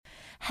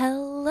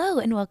Hello,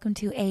 and welcome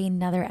to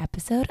another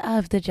episode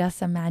of the Just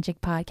Some Magic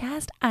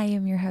podcast. I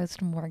am your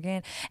host,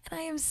 Morgan, and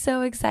I am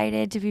so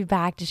excited to be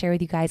back to share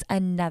with you guys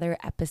another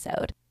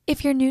episode.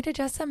 If you're new to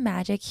Just Some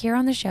Magic, here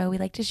on the show, we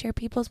like to share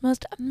people's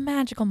most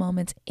magical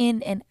moments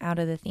in and out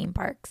of the theme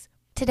parks.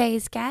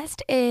 Today's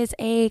guest is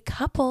a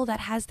couple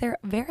that has their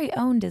very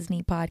own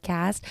Disney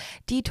podcast,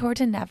 Detour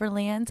to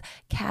Neverland's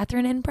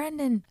Catherine and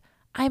Brendan.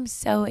 I'm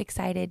so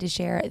excited to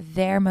share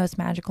their most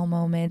magical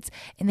moments,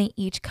 and they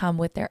each come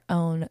with their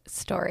own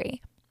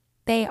story.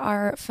 They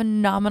are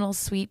phenomenal,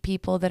 sweet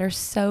people that are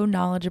so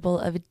knowledgeable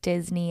of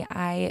Disney.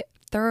 I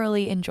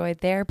thoroughly enjoyed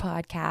their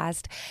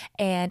podcast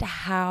and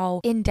how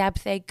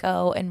in-depth they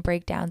go and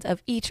breakdowns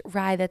of each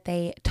ride that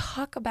they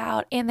talk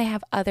about, and they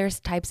have other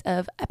types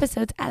of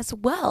episodes as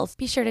well.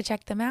 Be sure to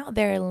check them out.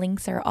 Their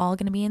links are all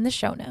going to be in the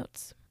show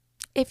notes.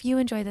 If you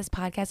enjoy this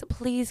podcast,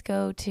 please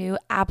go to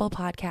Apple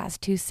Podcasts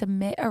to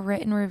submit a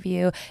written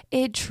review.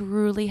 It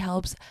truly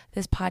helps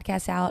this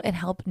podcast out and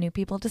help new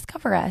people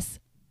discover us.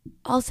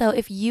 Also,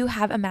 if you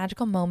have a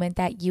magical moment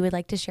that you would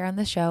like to share on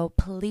the show,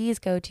 please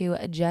go to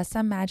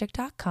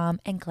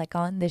justsomemagic.com and click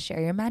on the Share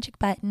Your Magic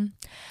button.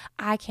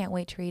 I can't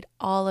wait to read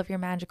all of your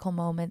magical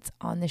moments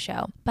on the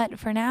show. But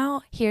for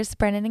now, here's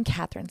Brendan and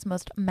Catherine's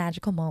most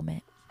magical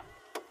moment.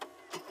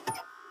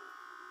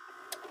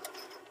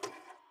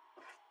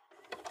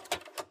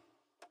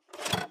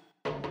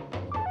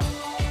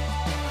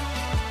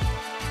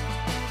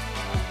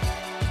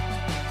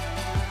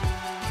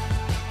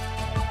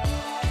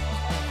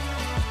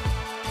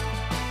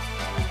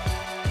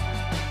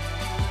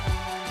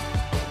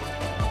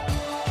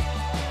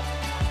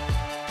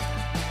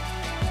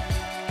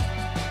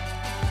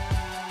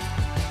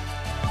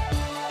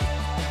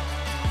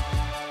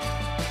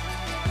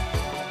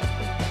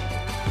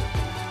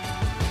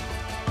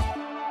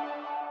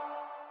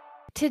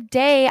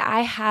 Today,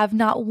 I have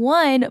not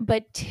one,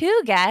 but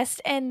two guests.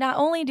 And not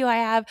only do I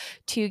have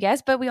two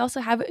guests, but we also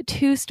have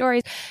two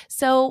stories.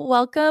 So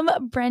welcome,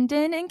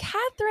 Brendan and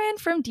Catherine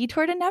from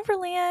Detour to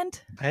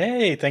Neverland.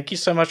 Hey, thank you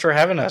so much for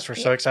having us. We're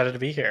so excited to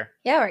be here.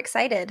 Yeah, we're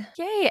excited.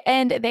 Yay.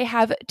 And they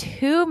have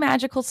two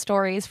magical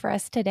stories for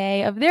us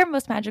today of their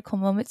most magical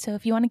moments. So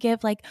if you want to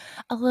give like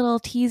a little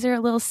teaser,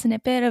 a little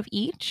snippet of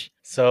each.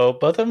 So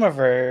both of them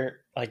are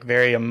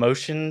very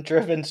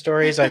emotion-driven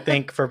stories, I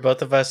think, for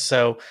both of us.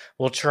 So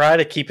we'll try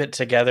to keep it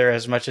together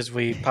as much as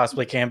we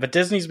possibly can. But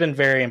Disney's been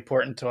very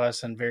important to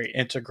us and very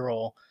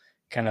integral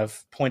kind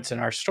of points in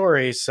our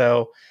stories.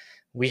 So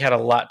we had a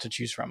lot to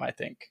choose from, I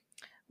think.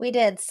 We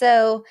did.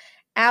 So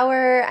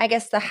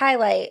the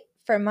highlight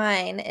for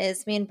mine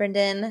is me and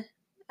Brendan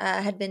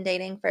had been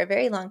dating for a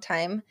very long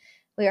time.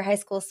 We were high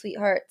school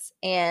sweethearts,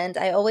 and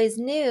I always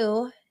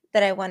knew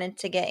that I wanted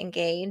to get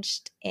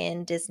engaged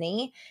in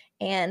Disney,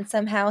 and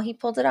somehow he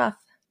pulled it off.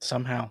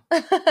 Somehow.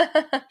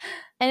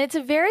 And it's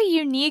a very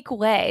unique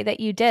way that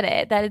you did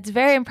it, that it's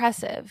very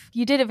impressive.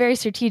 You did it very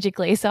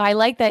strategically. So I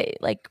like that,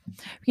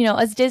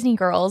 as Disney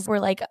girls,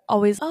 we're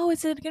always, oh,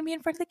 is it going to be in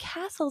front of the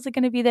castle? Is it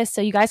going to be this?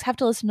 So you guys have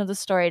to listen to the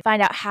story to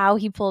find out how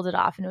he pulled it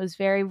off. And it was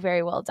very,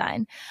 very well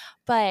done.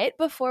 But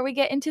before we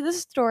get into the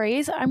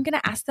stories, I'm going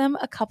to ask them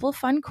a couple of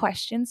fun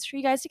questions for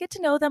you guys to get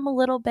to know them a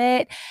little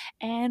bit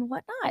and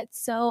whatnot.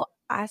 So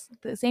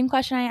the same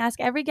question I ask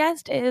every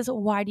guest is,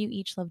 why do you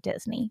each love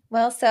Disney?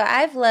 Well, so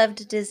I've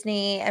loved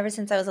Disney ever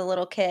since I was a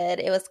little kid.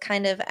 It was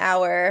kind of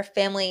our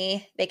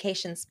family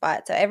vacation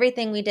spot. So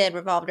everything we did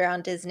revolved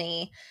around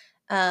Disney.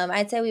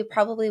 I'd say we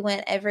probably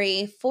went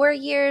every 4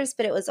 years,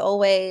 but it was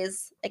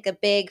always like a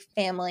big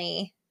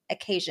family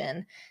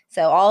occasion.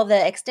 So all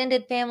the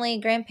extended family,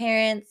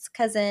 grandparents,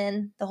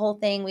 cousin, the whole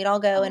thing, we'd all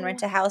go and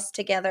rent a house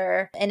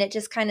together. And it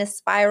just kind of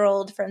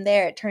spiraled from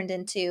there. It turned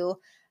into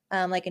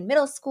in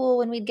middle school,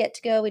 when we'd get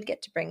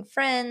to bring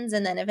friends.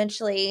 And then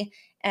eventually,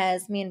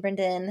 as me and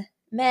Brendan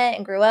met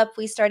and grew up,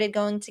 we started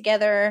going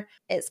together.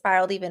 It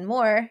spiraled even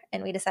more,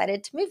 and we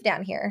decided to move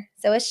down here.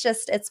 So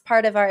it's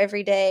part of our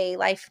everyday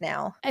life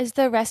now. Is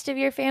the rest of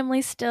your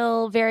family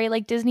still very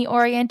Disney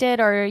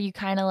oriented, or are you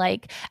kind of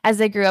as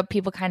they grew up,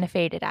 people kind of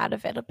faded out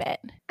of it a bit?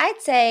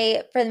 I'd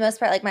say for the most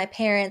part, my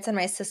parents and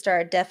my sister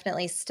are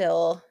definitely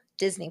still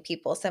Disney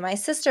people. So my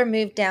sister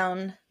moved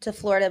down to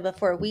Florida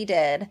before we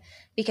did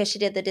because she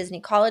did the Disney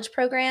college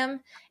program.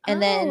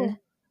 And then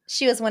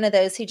she was one of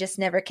those who just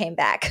never came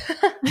back.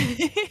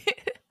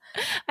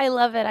 I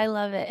love it. I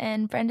love it.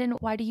 And Brendan,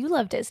 why do you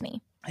love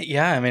Disney?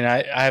 Yeah, I mean,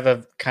 I have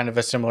a kind of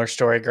a similar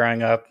story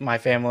growing up. My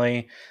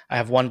family, I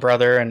have one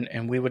brother,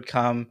 and we would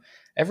come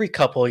every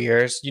couple of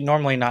years.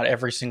 Normally not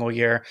every single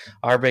year.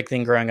 Our big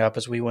thing growing up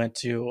is we went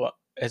to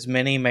as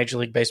many Major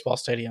League Baseball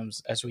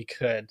stadiums as we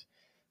could.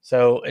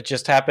 So it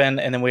just happened.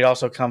 And then we'd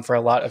also come for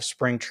a lot of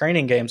spring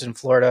training games in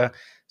Florida.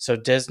 So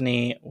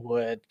Disney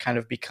would kind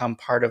of become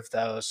part of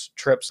those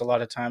trips a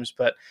lot of times.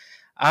 But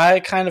I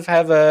kind of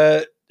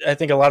I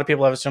think a lot of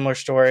people have a similar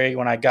story.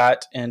 When I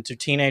got into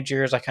teenage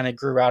years, I kind of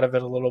grew out of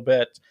it a little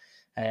bit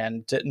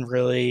and didn't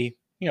really,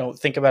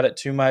 think about it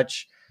too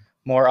much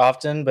more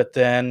often. But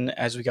then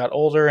as we got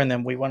older, and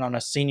then we went on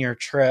a senior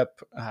trip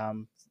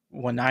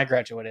when I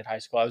graduated high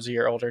school, I was a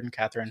year older than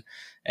Catherine.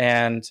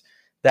 And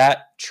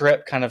that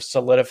trip kind of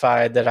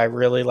solidified that I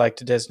really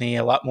liked Disney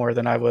a lot more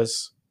than I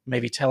was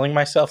maybe telling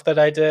myself that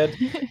I did.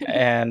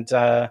 And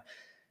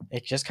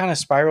it just kind of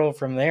spiraled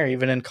from there.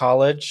 Even in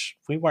college,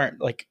 we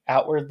weren't like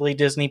outwardly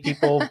Disney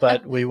people,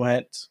 but we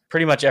went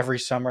pretty much every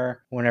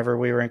summer whenever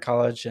we were in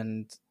college.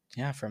 And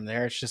yeah, from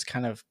there, it's just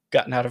kind of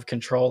gotten out of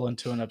control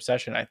into an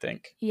obsession, I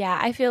think. Yeah,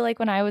 I feel like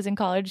when I was in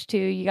college too,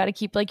 you got to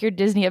keep like your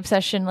Disney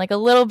obsession like a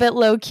little bit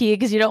low key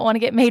because you don't want to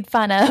get made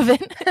fun of.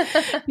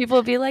 And people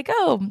will be like,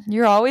 "Oh,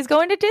 you're always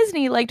going to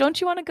Disney. Like,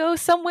 don't you want to go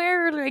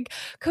somewhere like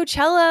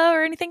Coachella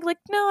or anything?" Like,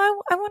 no,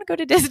 I want to go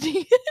to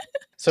Disney.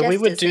 So we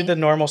Just would Disney. do the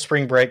normal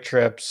spring break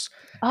trips.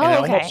 Oh, and it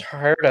okay. almost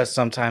hurt us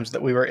sometimes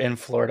that we were in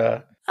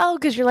Florida. Oh,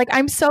 because you're like,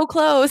 I'm so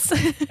close.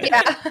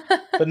 Yeah.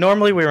 But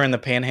normally we were in the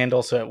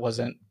Panhandle, so it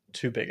wasn't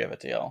too big of a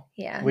deal.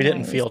 Yeah. We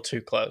didn't Nice. feel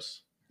too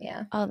close.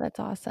 Yeah. Oh, that's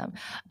awesome.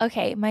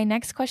 Okay, my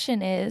next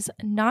question is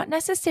not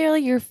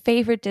necessarily your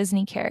favorite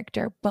Disney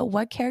character, but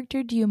what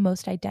character do you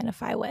most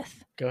identify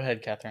with? Go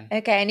ahead, Catherine.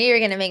 Okay, I knew you were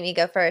going to make me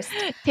go first.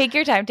 Take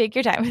your time. Take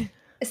your time.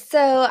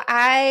 So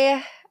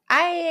I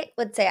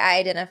would say I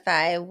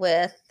identify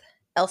with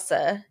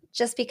Elsa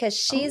just because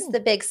she's Oh. the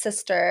big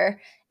sister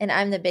and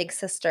I'm the big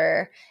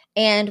sister.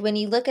 And when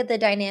you look at the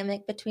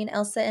dynamic between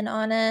Elsa and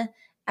Anna,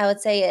 I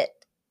would say it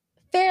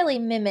fairly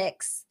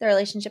mimics the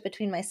relationship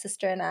between my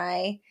sister and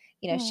I.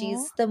 You know, Aw.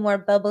 she's the more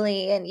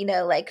bubbly and, you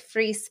know, like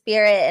free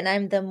spirit, and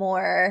I'm the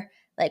more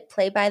like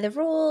play by the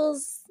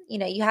rules. You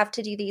know, you have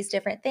to do these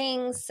different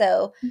things.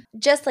 So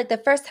just like the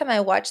first time I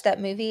watched that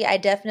movie, I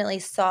definitely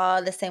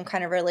saw the same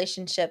kind of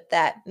relationship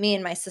that me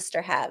and my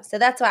sister have. So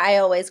that's why I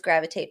always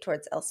gravitate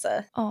towards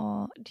Elsa.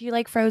 Oh, do you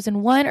like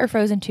Frozen 1 or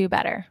Frozen 2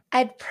 better?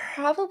 I'd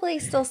probably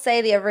still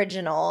say the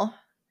original,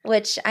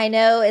 which I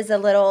know is a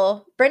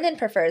little, Brendan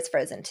prefers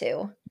Frozen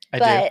 2. I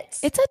do. But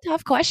It's a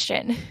tough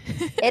question.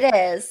 it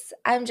is.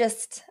 I'm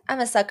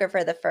a sucker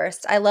for the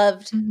first. I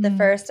loved the Mhm.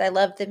 first. I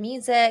loved the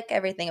music,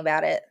 everything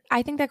about it.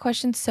 I think that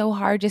question's so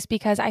hard just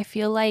because I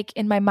feel like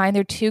in my mind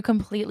they're two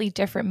completely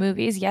different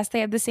movies. Yes, they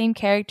have the same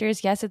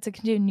characters. Yes, it's a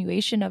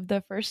continuation of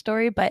the first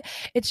story, but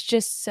it's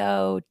just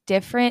so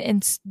different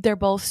and they're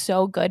both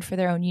so good for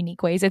their own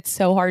unique ways. It's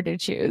so hard to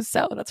choose.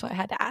 So that's why I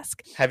had to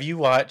ask. Have you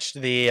watched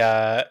the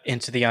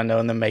Into the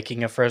Unknown, the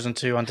making of Frozen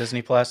 2 on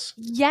Disney Plus?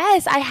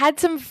 Yes, I had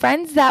some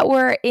friends that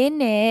were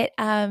in it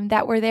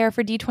that were there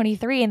for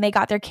D23 and they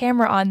got their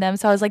camera on them.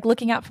 So I was like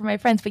looking out for my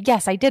friends. But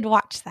yes, I did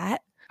watch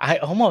that. I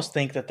almost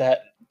think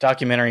that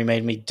documentary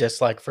made me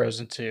dislike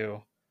Frozen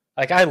 2.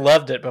 Like, I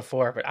loved it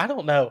before, but I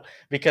don't know,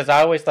 because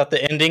I always thought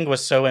the ending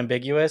was so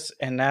ambiguous,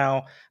 and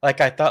now,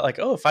 like, I thought, like,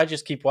 oh, if I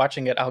just keep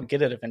watching it, I'll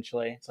get it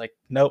eventually. It's like,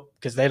 nope,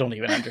 because they don't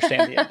even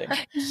understand the ending.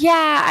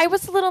 Yeah, I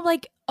was a little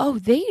like, oh,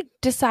 they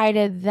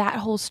decided that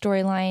whole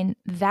storyline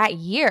that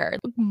year,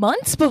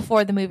 months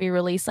before the movie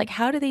release. Like,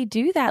 how do they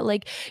do that?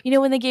 Like, you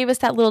know, when they gave us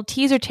that little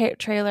teaser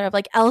trailer of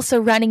like Elsa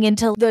running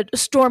into the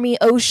stormy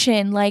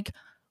ocean, like,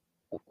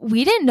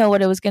 we didn't know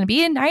what it was going to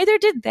be, and neither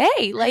did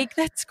they. Like,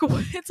 it's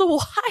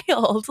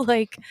wild.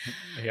 Like,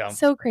 Yeah.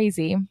 so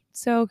crazy.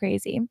 So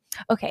crazy.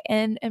 Okay,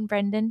 and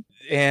Brendan?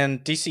 In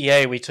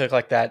DCA, we took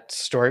like that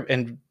story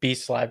in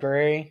Beast's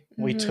library.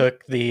 We Mhm.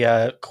 took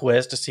the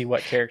quiz to see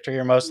what character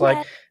you're most like,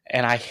 Yes.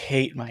 and I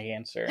hate my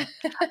answer.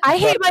 I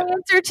hate my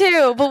answer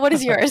too, but what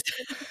is yours?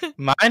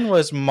 Mine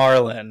was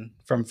Marlin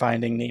from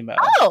Finding Nemo.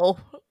 Oh,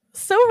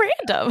 so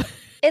random.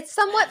 It's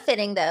somewhat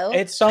fitting though.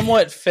 It's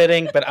somewhat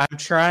fitting, but I'm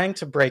trying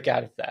to break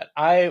out of that.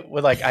 I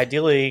would like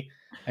ideally,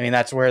 I mean,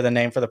 that's where the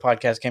name for the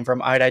podcast came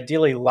from. I'd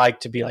ideally like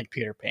to be like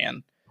Peter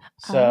Pan.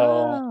 So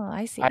Oh,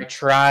 I see. I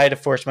try to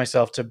force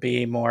myself to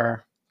be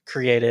more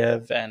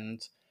creative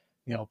and,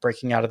 you know,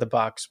 breaking out of the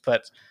box.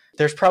 But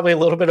there's probably a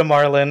little bit of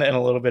Marlin and a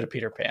little bit of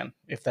Peter Pan,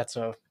 if that's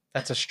a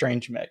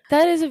strange mix.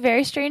 That is a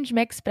very strange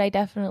mix, but I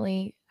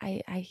definitely,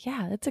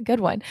 yeah, that's a good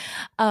one.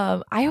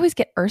 I always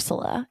get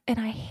Ursula, and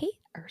I hate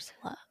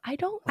Ursula. I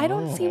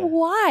don't see Oh.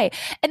 why.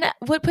 And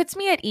what puts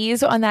me at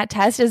ease on that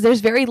test is there's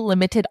very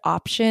limited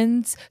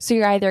options. So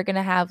you're either going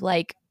to have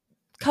like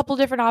a couple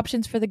different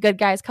options for the good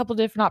guys, couple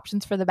different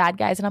options for the bad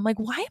guys. And I'm like,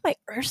 why am I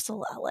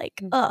Ursula?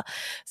 Like,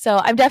 So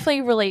I'm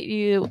definitely relate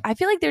you. I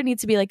feel like there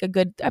needs to be like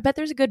I bet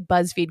there's a good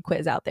BuzzFeed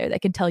quiz out there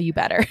that can tell you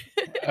better.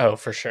 Oh,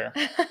 for sure.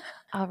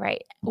 All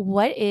right.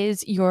 What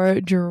is your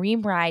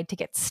dream ride to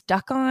get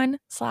stuck on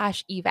 /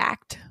 evac?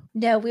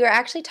 No, we were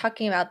actually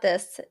talking about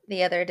this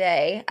the other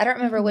day. I don't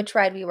remember Mhm. which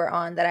ride we were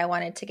on that I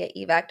wanted to get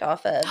evac'd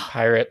off of.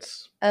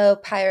 Pirates. Oh,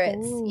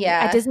 Pirates. Ooh,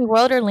 Yeah. At Disney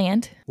World or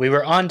Land? We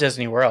were on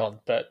Disney World,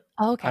 but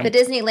Okay. But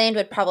Disneyland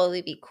would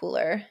probably be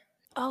cooler.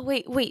 Oh,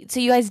 wait. So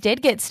you guys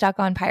did get stuck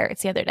on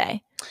Pirates the other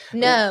day?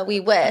 No, we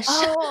wish.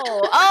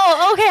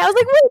 Oh, okay. I was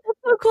like, wait, that's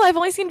so cool. I've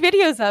only seen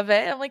videos of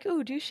it. I'm like,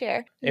 ooh, do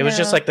share. it was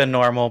just No. like the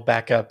normal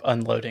backup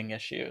unloading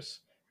issues.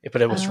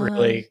 But it was Oh.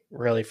 really,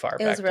 really far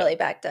back. It was really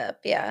backed up.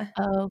 Yeah.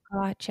 Oh,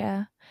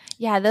 gotcha.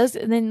 Yeah, those,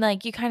 and then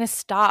like you kind of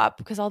stop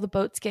because all the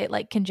boats get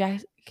like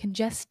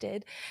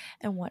congested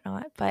and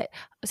whatnot. But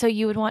so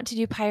you would want to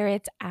do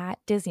Pirates at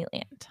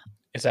Disneyland.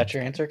 Is that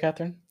your answer,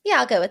 Catherine? Yeah,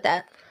 I'll go with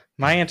that.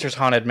 My answer is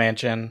Haunted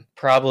Mansion,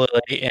 probably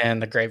in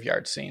the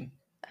graveyard scene.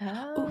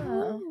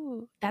 Oh.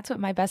 Ooh, that's what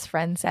my best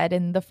friend said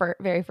in the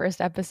very first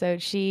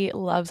episode. She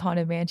loves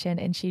Haunted Mansion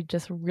and she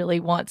just really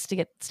wants to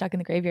get stuck in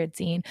the graveyard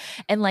scene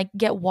and like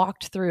get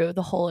walked through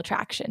the whole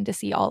attraction to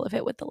see all of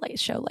it with the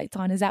lights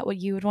on. Is that what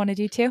you would want to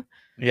do too?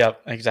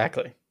 Yep,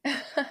 exactly.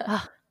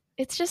 Ah,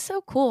 it's just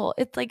so cool.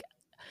 It's like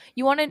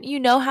you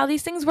know how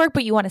these things work,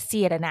 but you want to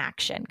see it in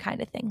action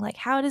kind of thing. Like,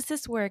 how does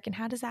this work and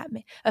how does that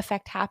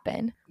effect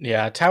happen?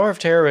 Yeah, Tower of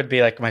Terror would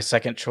be like my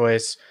second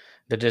choice,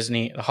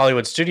 the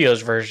Hollywood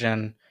Studios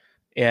version,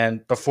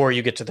 and before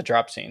you get to the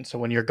drop scene. So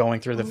when you're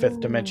going through the fifth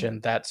Ooh, dimension,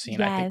 that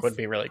scene I think would yes.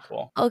 be really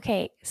cool.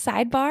 Okay,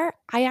 sidebar.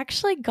 I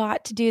actually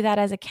got to do that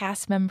as a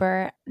cast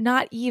member,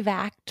 not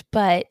evac,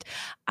 but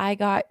I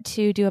got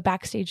to do a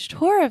backstage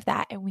tour of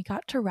that and we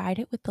got to ride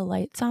it with the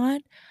lights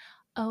on.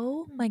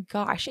 Oh my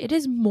gosh, it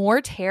is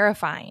more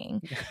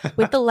terrifying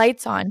with the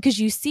lights on because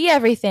you see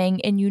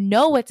everything and you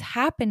know what's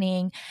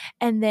happening.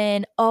 And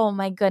then, oh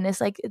my goodness,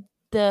 like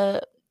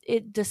the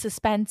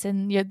suspense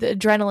and the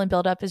adrenaline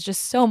buildup is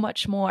just so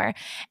much more.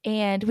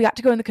 And we got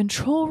to go in the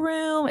control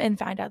room and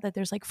find out that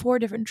there's like 4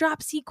 different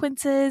drop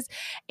sequences.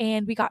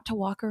 And we got to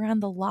walk around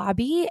the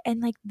lobby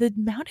and like the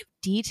amount of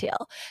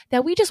detail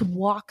that we just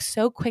walk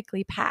so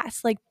quickly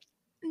past. Like,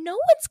 no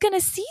one's going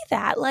to see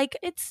that. Like,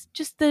 it's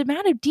just the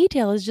amount of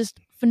detail is just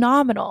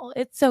phenomenal.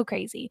 It's so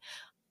crazy.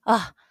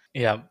 Ugh,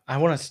 Yeah, I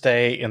want to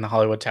stay in the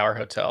Hollywood Tower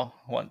Hotel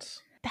once.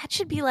 that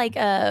should be like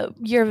a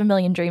Year of a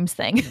Million Dreams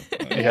thing.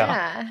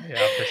 Yeah.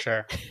 Yeah, for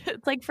sure.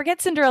 It's like,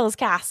 forget Cinderella's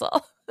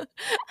castle.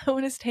 I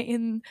want to stay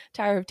in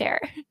Tower of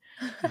Terror.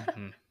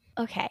 Mhm.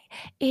 Okay.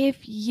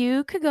 If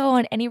you could go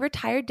on any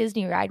retired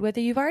Disney ride,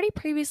 whether you've already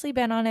previously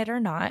been on it or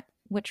not,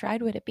 which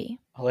ride would it be?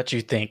 I'll let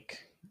you think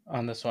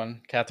on this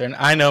one, Catherine.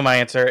 I know my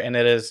answer, and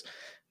it is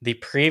the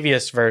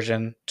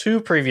two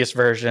previous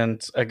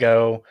versions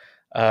ago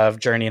of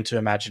Journey into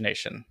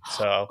Imagination.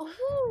 So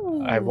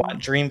I Ooh.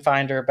 want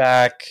Dreamfinder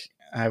back.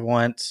 I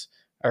want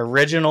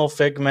original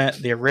Figment,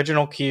 the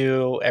original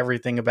queue,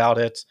 everything about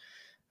it.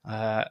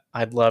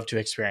 I'd love to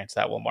experience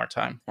that one more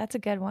time. That's a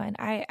good one.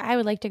 I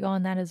would like to go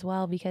on that as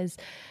well because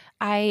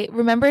I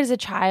remember as a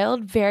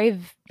child very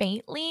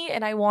faintly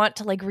and I want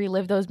to like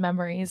relive those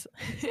memories.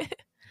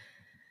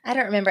 I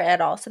don't remember it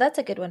at all. So that's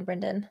a good one,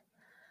 Brendan.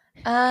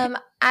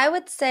 I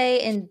would say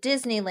in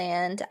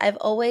Disneyland, I've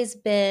always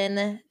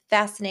been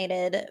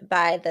fascinated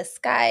by the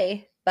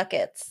sky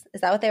buckets.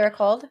 Is that what they were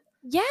called?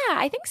 Yeah,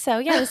 I think so.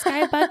 Yeah, the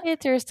Sky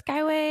Buckets or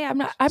Skyway. I'm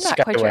not quite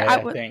sure. Skyway,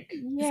 I think.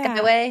 Yeah.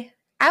 Skyway.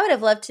 I would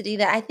have loved to do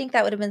that. I think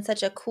that would have been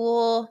such a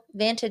cool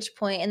vantage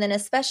point. And then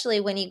especially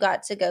when you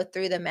got to go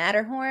through the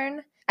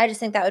Matterhorn, I just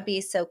think that would be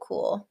so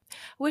cool.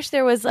 Wish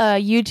there was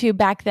YouTube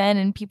back then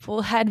and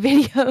people had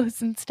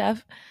videos and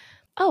stuff.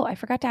 Oh, I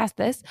forgot to ask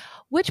this.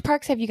 Which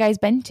parks have you guys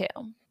been to?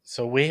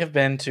 So we have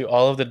been to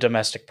all of the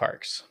domestic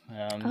parks.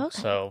 Okay.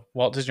 So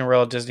Walt Disney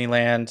World,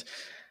 Disneyland,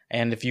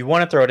 and if you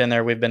want to throw it in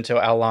there, we've been to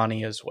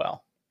Aulani as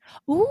well.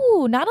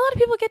 Ooh, not a lot of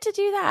people get to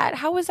do that.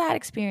 How was that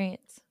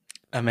experience?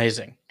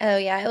 Amazing. Oh,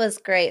 yeah, it was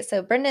great.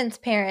 So Brendan's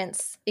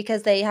parents,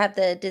 because they have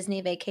the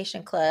Disney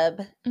Vacation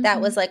Club,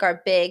 that was like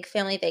our big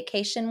family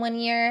vacation one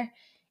year.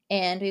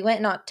 And we went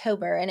in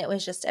October and it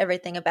was just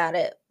everything about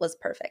it was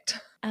perfect.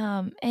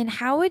 And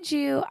how would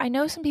you, I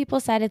know some people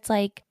said it's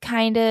like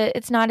kind of,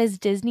 it's not as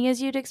Disney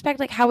as you'd expect.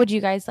 Like, how would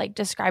you guys like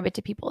describe it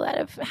to people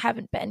that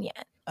haven't been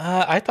yet?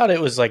 I thought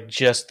it was like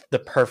just the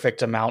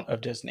perfect amount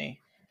of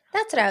Disney.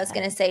 That's what I was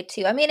going to say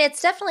too. I mean,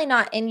 it's definitely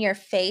not in your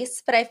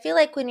face, but I feel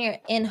like when you're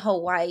in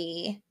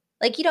Hawaii,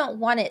 like you don't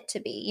want it to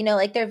be, you know,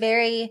 like they're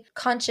very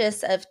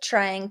conscious of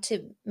trying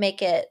to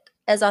make it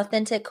as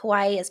authentic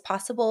Hawaii as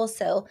possible.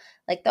 So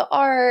like the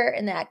art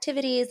and the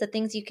activities, the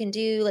things you can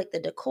do, like the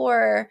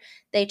decor,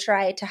 they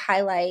try to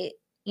highlight,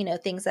 you know,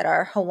 things that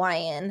are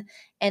Hawaiian.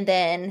 And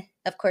then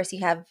of course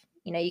you have,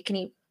 you know, you can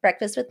eat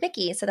breakfast with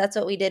Mickey. So that's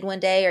what we did one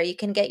day, or you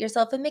can get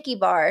yourself a Mickey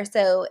bar.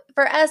 So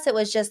for us, it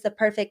was just the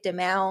perfect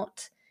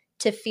amount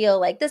to feel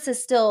like this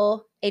is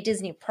still a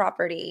Disney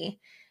property,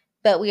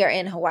 but we are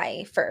in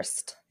Hawaii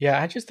first. Yeah,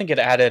 I just think it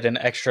added an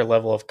extra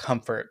level of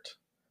comfort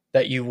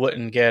that you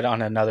wouldn't get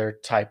on another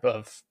type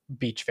of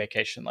beach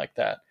vacation like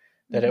that.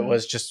 That it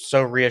was just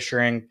so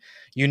reassuring.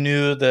 You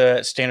knew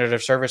the standard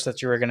of service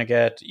that you were going to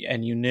get,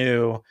 and you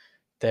knew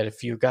that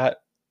if you got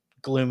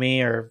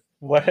gloomy or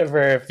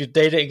whatever, if your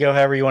day didn't go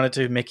however you wanted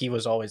to, Mickey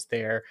was always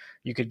there.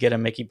 You could get a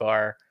Mickey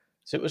bar.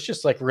 So it was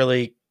just like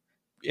really,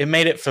 it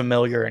made it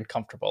familiar and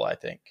comfortable, I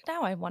think.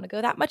 Now I want to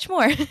go that much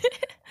more.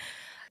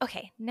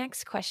 Okay,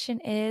 next question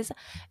is,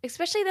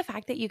 especially the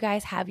fact that you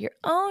guys have your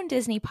own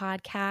Disney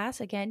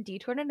podcast. Again,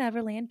 Detour to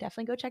Neverland,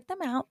 definitely go check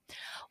them out.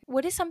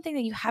 What is something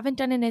that you haven't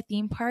done in a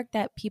theme park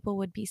that people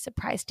would be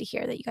surprised to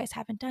hear that you guys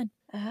haven't done?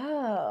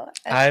 Oh,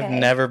 okay. I've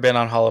never been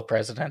on Hall of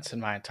Presidents in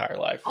my entire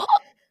life.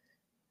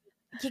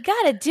 You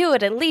gotta do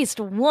it at least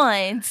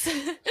once.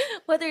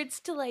 Whether it's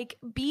to like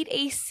beat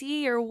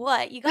AC or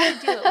what, you gotta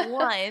do it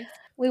once.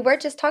 We were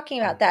just talking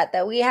about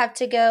that we have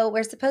to go.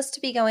 We're supposed to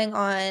be going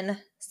on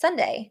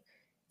Sunday.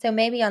 So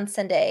maybe on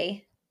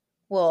Sunday,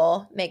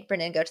 we'll make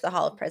Brendan go to the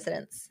Hall of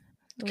Presidents.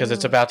 because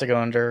it's Ooh. about to go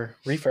under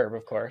refurb,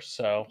 of course.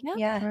 So Yep,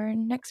 Yeah. for our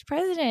next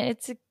president.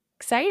 It's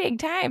exciting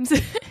times.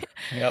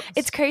 yep.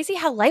 It's crazy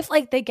how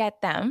lifelike they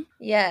get them.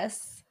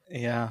 Yes.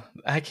 Yeah,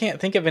 I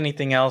can't think of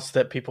anything else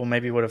that people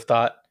maybe would have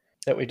thought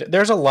that we did.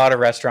 There's a lot of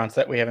restaurants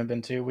that we haven't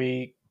been to.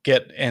 We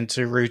get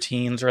into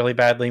routines really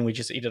badly, and we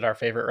just eat at our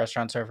favorite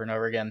restaurants over and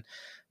over again.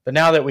 But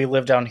now that we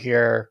live down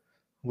here,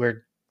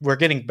 we're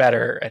getting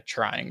better at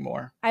trying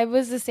more. I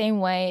was the same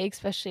way,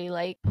 especially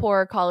like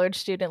poor college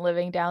student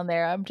living down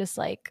there. I'm just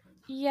like,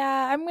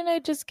 yeah, I'm going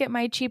to just get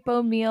my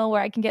cheapo meal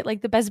where I can get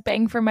like the best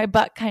bang for my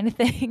buck kind of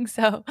thing.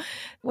 So,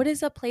 what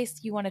is a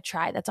place you want to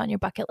try that's on your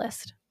bucket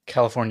list?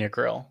 California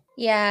Grill.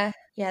 Yeah.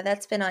 Yeah.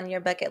 That's been on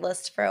your bucket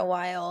list for a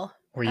while.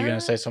 Were you going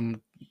to say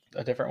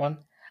a different one?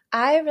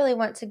 I really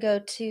want to go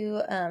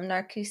to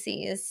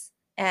Narcoossee's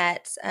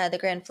at the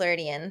Grand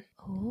Floridian.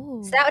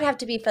 Oh, So that would have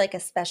to be for like a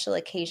special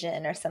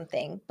occasion or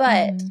something,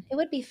 but it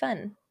would be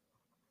fun.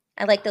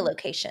 I like the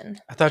location.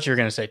 I thought you were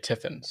going to say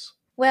Tiffin's.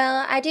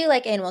 Well, I do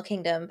like Animal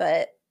Kingdom,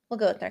 but we'll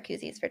go with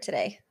Narcoossee's for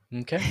today.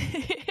 Okay.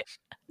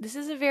 This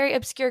is a very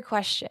obscure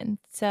question.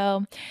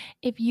 So,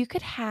 if you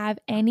could have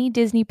any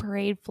Disney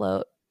parade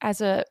float as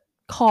a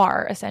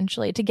car,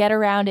 essentially, to get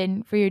around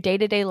in for your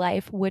day-to-day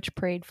life, which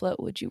parade float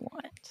would you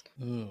want?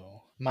 Ooh.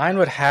 Mine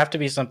would have to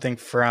be something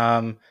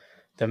from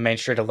the Main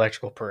Street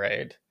Electrical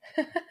Parade.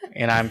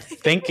 And I'm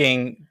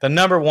thinking the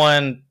number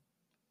one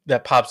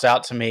that pops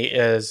out to me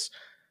is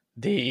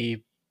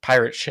the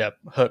pirate ship,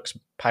 Hook's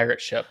pirate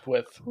ship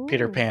with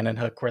Peter Ooh. Pan and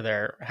Hook where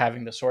they're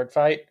having the sword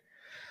fight.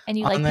 And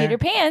you On like there. Peter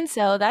Pan,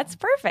 so that's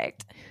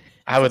perfect.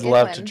 I would a good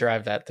love to one.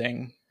 drive that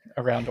thing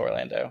around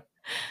Orlando.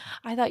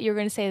 I thought you were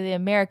going to say the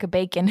America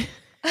Bacon.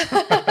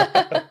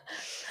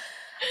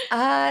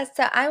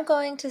 So I'm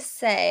going to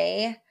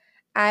say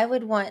I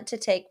would want to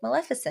take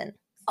Maleficent.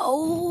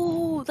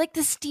 Oh, like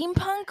the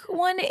steampunk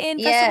one in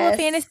Festival Yes. of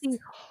Fantasy.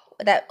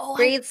 That Oh, I-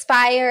 breathes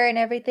fire and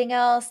everything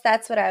else.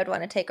 That's what I would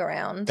want to take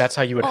around. That's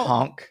how you would Oh.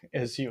 honk,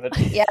 is you would.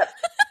 Yep.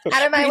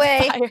 Out of my Breathe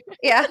way. fire.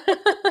 Yeah.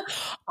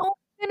 Oh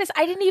my goodness,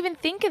 I didn't even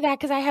think of that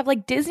because I have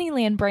like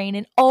Disneyland brain,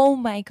 and oh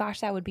my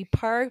gosh, that would be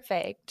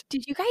perfect.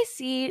 Did you guys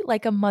see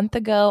like a month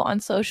ago on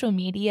social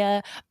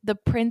media the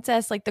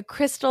princess, like the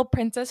Crystal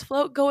Princess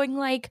float going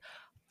like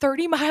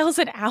 30 miles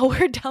an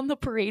hour down the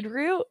parade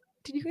route?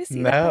 Did you guys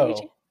see that? by any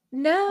chance? Oh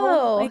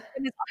No. my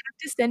goodness, I'll have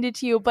to send it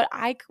to you, but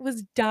I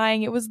was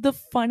dying. It was the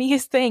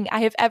funniest thing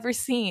I have ever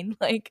seen.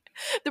 Like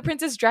the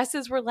princess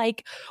dresses were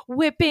like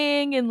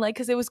whipping and like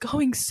because it was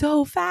going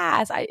so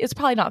fast. It's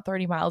probably not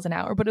 30 miles an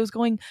hour, but it was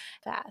going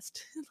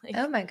fast. Like,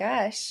 Oh my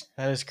gosh.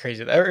 That is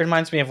crazy. That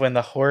reminds me of when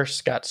the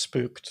horse got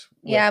spooked.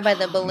 with Yeah, by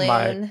the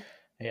balloon.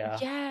 Yeah.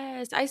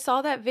 yes, I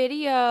saw that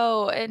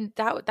video, and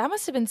that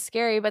must have been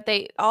scary. But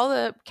all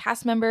the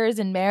cast members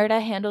and Merida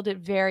handled it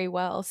very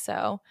well.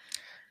 So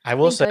I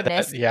will Thank say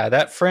goodness. that, yeah,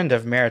 that friend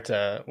of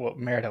Merida,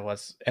 Merida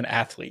was an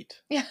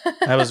athlete. Yeah.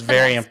 That was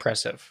very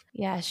impressive.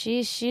 yeah,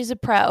 she's a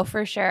pro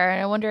for sure.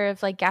 And I wonder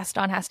if like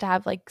Gaston has to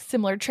have like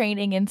similar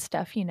training and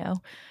stuff,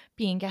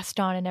 being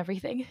Gaston and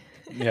everything.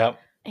 Yep.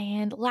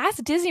 And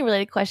last Disney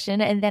related question,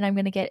 and then I'm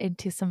going to get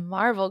into some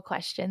Marvel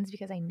questions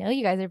because I know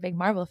you guys are big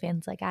Marvel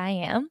fans like I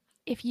am.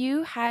 If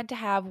you had to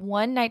have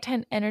one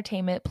nighttime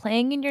entertainment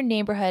playing in your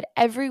neighborhood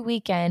every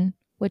weekend,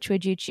 which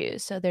would you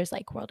choose? So there's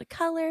like World of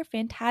Color,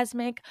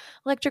 Fantasmic,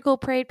 Electrical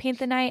Parade, Paint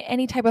the Night,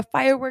 any type of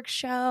fireworks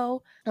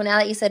show. Well, now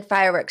that you said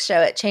fireworks show,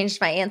 it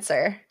changed my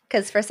answer.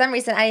 Because for some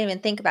reason, I didn't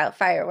even think about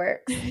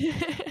fireworks.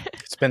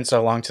 It's been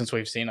so long since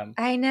we've seen them.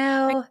 I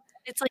know.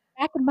 It's like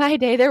back in my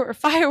day, there were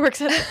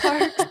fireworks at the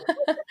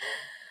parks.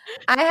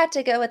 I had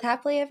to go with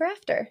Happily Ever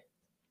After.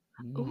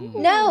 Mm.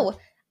 No,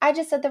 I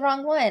just said the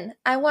wrong one.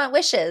 I want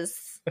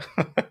wishes.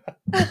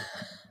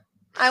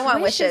 I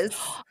want wishes.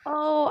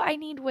 Oh, I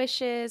need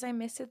wishes. I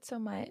miss it so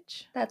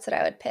much. That's what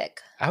I would pick.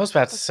 I was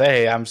about to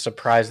say, I'm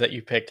surprised that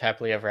you picked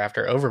Happily Ever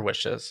After over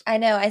Wishes. I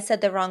know, I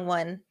said the wrong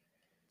one.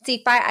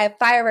 See,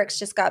 fireworks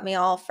just got me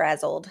all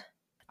frazzled.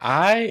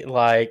 I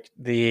like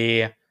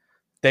they've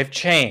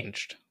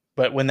changed,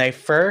 but when they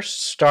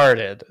first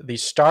started, the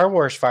Star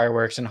Wars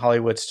fireworks in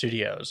Hollywood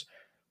studios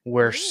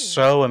were Ooh.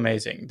 so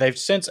amazing. They've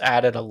since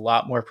added a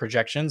lot more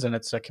projections, and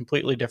it's a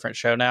completely different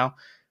show now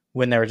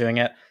when they were doing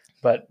it.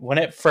 But when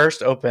it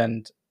first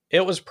opened,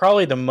 it was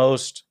probably the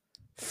most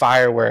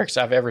fireworks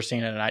I've ever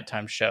seen in a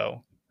nighttime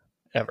show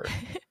ever.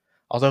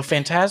 Although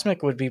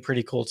Fantasmic would be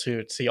pretty cool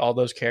too, to see all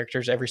those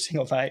characters every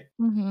single night.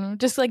 Mm-hmm.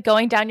 Just like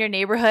going down your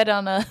neighborhood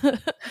on a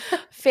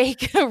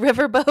fake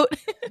riverboat.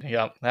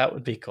 Yep, that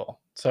would be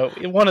cool. So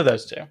one of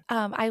those two.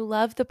 I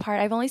love the part.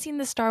 I've only seen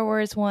the Star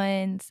Wars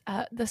ones,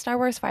 the Star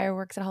Wars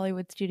fireworks at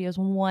Hollywood Studios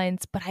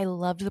once, but I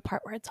loved the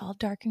part where it's all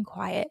dark and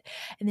quiet,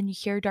 and then you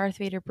hear Darth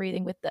Vader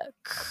breathing with the,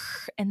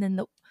 and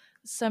then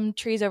some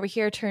trees over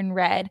here turn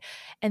red,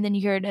 and then you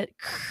hear it,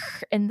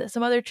 and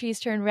some other trees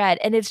turn red,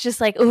 and it's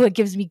just like, oh, it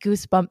gives me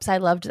goosebumps. I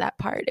loved that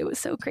part. It was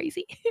so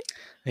crazy.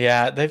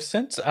 Yeah, they've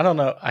since, I don't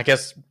know, I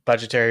guess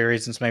budgetary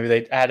reasons, maybe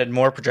they added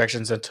more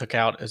projections and took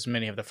out as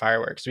many of the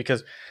fireworks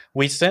because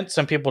we sent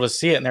some people to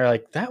see it and they're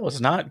like, that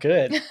was not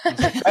good. I was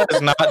like, that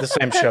is not the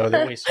same show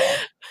that we saw.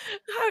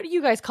 How do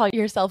you guys call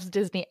yourselves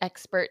Disney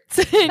experts?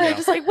 And Yeah. you're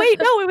just like, wait,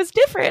 no, it was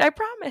different. I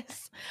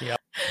promise. Yep.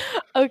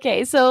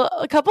 Okay, so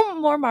a couple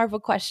more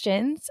Marvel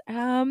questions.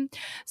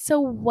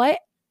 So what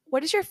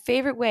is your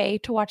favorite way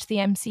to watch the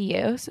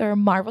MCU, or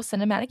Marvel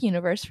Cinematic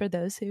Universe, for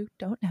those who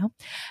don't know,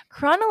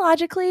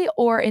 chronologically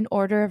or in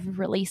order of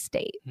release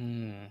date?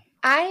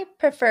 I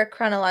prefer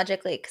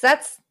chronologically because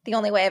that's the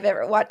only way I've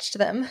ever watched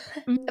them.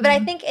 But I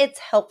think it's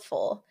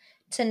helpful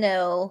to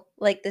know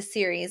like the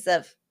series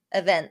of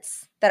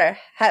events that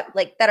are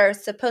that are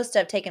supposed to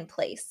have taken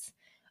place,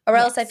 or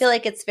else I Yes. feel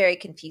like it's very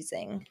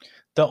confusing.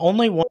 The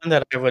only one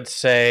that I would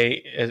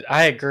say is,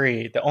 I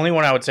agree. The only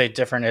one I would say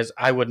different is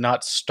I would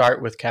not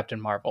start with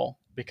Captain Marvel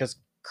because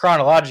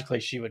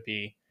chronologically she would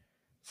be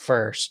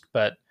first,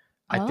 but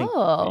I think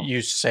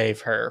you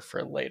save her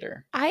for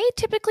later. I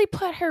typically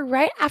put her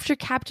right after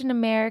Captain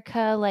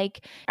America.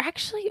 Like,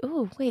 actually,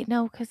 oh wait,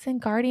 no, because in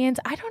Guardians,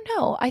 I don't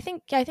know. I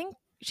think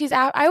she's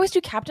out. I always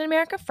do Captain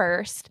America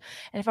first,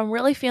 and if I'm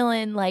really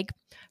feeling like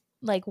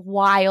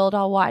wild,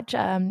 I'll watch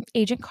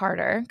Agent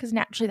Carter, because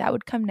naturally that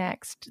would come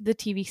next, the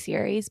TV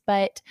series.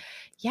 But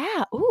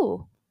yeah,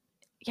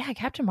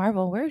 Captain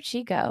Marvel, where would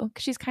she go?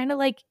 Because she's kind of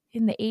like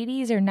in the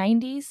 80s or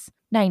 90s.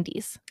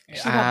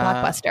 She's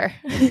got Blockbuster.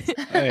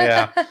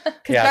 Yeah.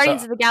 Because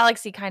Guardians of the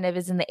Galaxy kind of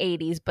is in the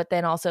 80s, but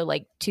then also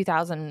like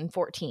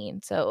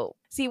 2014. So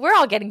see, we're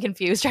all getting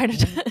confused trying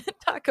to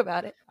talk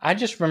about it. I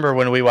just remember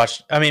when we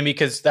watched,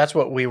 because that's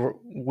what we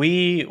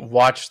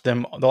watched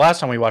them. The last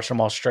time we watched them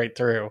all straight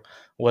through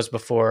was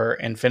before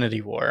Infinity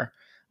War.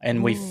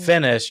 And we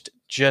finished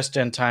just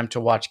in time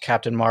to watch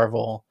Captain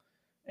Marvel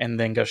and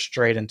then go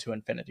straight into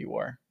Infinity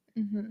War.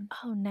 Mm-hmm.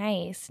 Oh,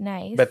 nice.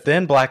 But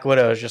then Black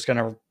Widow is just going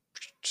to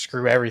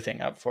screw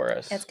everything up for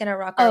us. It's going to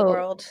rock our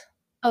world.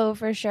 Oh,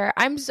 for sure.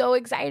 I'm so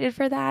excited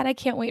for that. I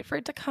can't wait for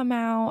it to come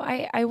out.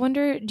 I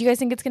wonder, do you guys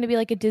think it's going to be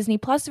like a Disney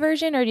Plus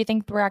version, or do you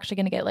think we're actually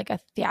going to get like a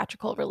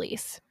theatrical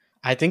release?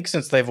 I think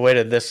since they've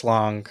waited this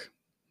long,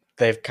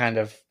 they've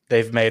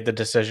made the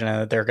decision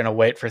that they're going to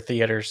wait for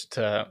theaters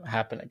to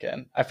happen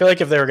again. I feel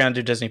like if they were going to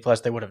do Disney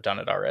Plus, they would have done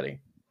it already.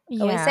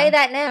 Yeah. We say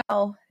that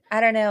now. I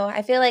don't know.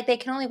 I feel like they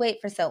can only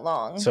wait for so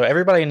long. So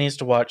everybody needs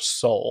to watch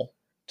Soul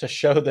to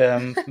show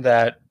them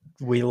that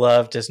we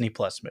love Disney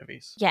Plus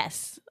movies.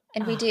 Yes.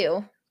 And we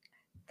do.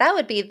 That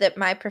would be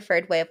my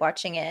preferred way of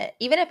watching it,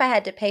 even if I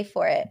had to pay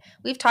for it.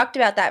 We've talked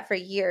about that for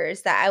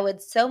years, that I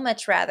would so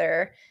much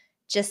rather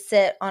just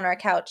sit on our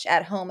couch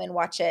at home and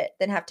watch it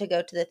than have to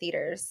go to the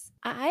theaters.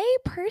 I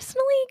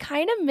personally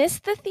kind of miss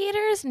the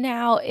theaters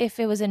now. If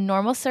it was in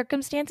normal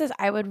circumstances,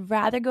 I would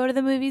rather go to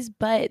the movies,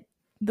 but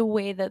the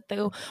way that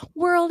the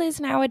world is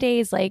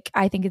nowadays, like,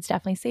 I think it's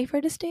definitely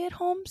safer to stay at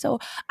home. So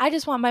I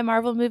just want my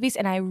Marvel movies,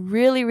 and I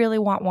really, really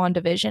want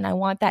WandaVision. I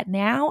want that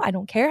now. I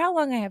don't care how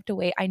long I have to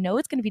wait. I know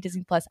it's going to be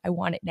Disney Plus. I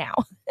want it now.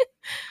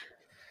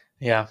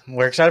 Yeah,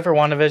 we're excited for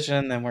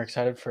WandaVision, and we're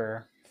excited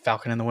for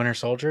Falcon and the Winter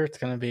Soldier. It's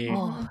going to be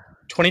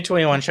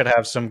 2021 should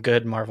have some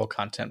good Marvel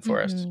content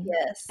for us.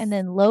 Yes. And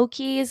then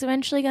Loki is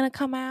eventually going to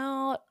come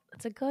out.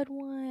 It's a good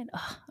one.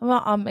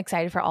 Well, I'm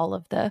excited for all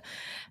of the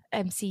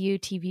MCU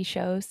TV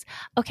shows.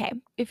 Okay,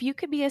 if you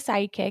could be a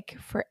sidekick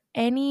for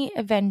any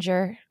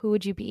Avenger, who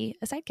would you be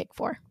a sidekick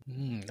for?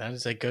 That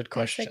is a good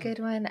question. That's a good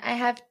one. I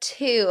have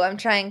two. I'm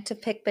trying to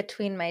pick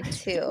between my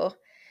two.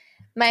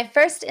 My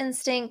first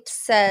instinct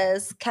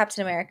says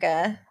Captain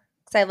America,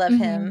 because I love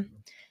him.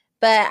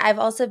 But I've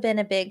also been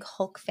a big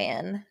Hulk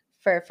fan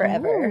for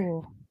forever.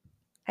 Ooh.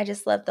 I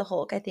just love the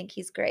Hulk. I think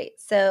he's great.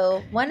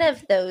 So one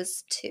of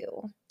those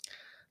two.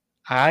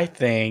 I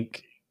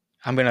think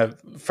I'm going to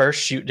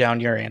first shoot down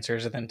your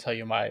answers and then tell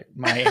you my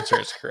answer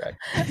is correct.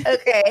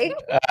 Okay.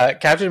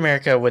 Captain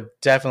America would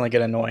definitely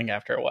get annoying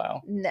after a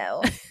while.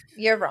 No,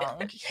 you're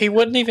wrong. He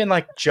wouldn't even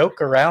like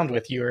joke around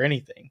with you or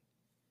anything.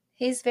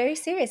 He's very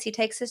serious. He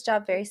takes his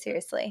job very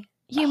seriously.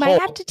 You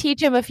might have to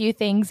teach him a few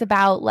things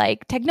about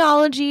like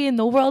technology in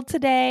the world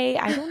today.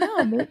 I don't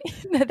know.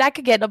 Maybe that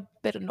could get a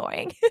bit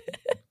annoying.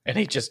 And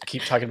he just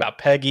keeps talking about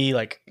Peggy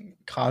like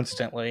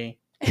constantly.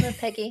 I love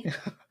Peggy.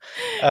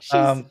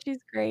 She's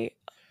great.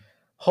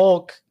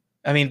 Hulk,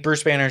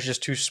 Bruce Banner is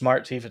just too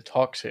smart to even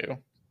talk to.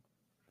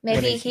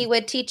 Maybe he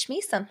would teach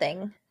me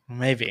something.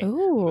 Maybe.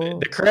 Ooh.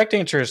 The correct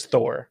answer is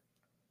Thor.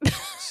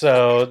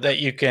 So that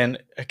you can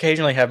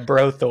occasionally have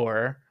Bro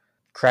Thor,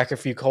 crack a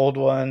few cold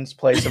ones,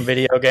 play some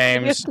video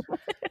games,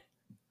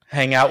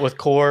 hang out with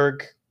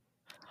Korg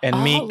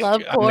and Meek. I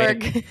love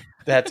Korg.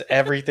 That's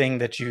everything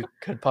that you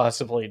could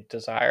possibly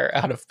desire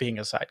out of being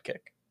a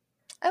sidekick.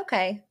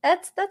 Okay,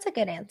 that's a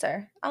good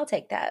answer. I'll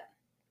take that.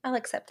 I'll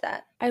accept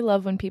that. I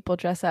love when people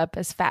dress up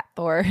as Fat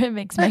Thor. It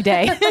makes my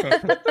day.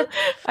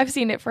 I've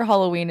seen it for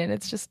Halloween, and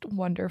it's just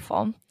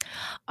wonderful.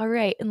 All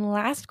right, and the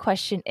last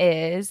question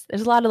is,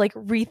 there's a lot of like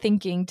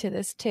rethinking to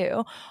this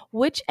too.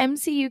 Which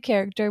MCU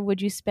character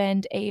would you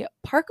spend a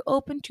park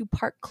open to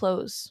park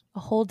close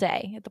a whole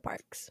day at the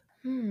parks?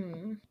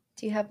 Do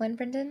Do you have one,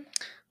 Brendan?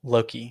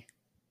 Loki.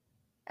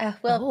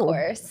 Well, of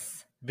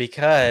course.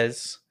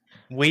 Because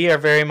we are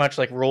very much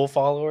like rule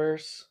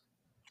followers.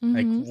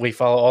 Like we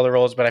follow all the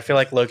rules, but I feel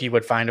like Loki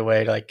would find a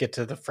way to like get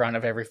to the front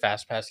of every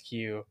fast pass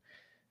queue,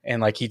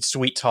 and like he'd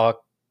sweet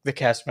talk the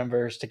cast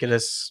members to get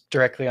us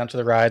directly onto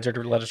the rides or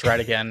to let us ride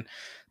again.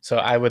 So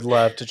I would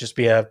love to just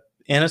be a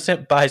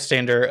innocent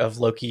bystander of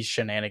Loki's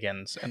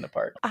shenanigans in the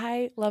park.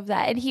 I love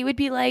that. And he would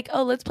be like,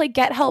 "Oh, let's play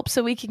Get Help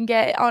so we can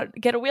get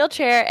a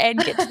wheelchair and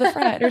get to the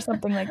front," or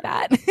something like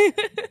that.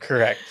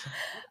 Correct.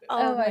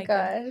 Oh my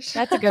gosh.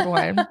 That's a good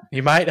one.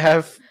 You might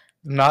have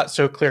not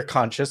so clear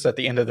conscience at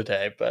the end of the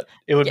day, but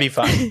it would be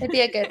fun. It'd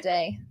be a good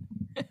day.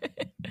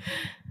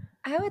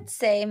 I would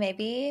say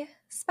maybe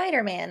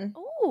Spider-Man.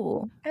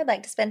 Ooh. I'd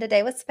like to spend a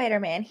day with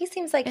Spider-Man. He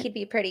seems like he'd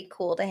be pretty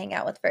cool to hang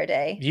out with for a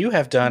day. You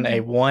have done a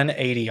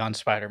 180 on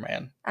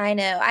Spider-Man. I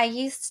know. I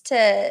used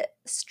to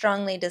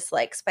strongly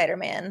dislike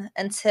Spider-Man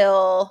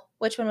until,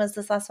 which one was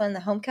this last one?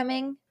 The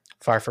Homecoming?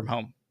 Far From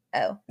Home.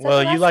 Oh.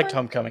 Well, you liked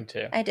Homecoming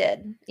too. I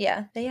did.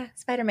 Yeah. But yeah,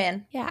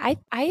 Spider-Man. Yeah,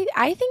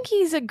 I think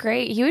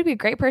he would be a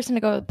great person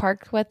to go to the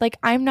park with. Like,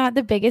 I'm not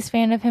the biggest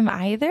fan of him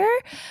either.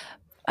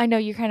 I know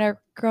you're kind of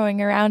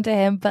growing around to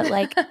him, but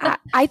like,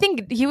 I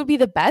think he would be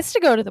the best to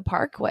go to the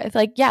park with.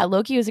 Like, yeah,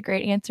 Loki was a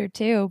great answer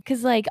too.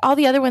 Because like all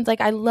the other ones,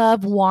 like I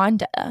love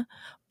Wanda,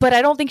 but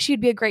I don't think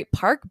she'd be a great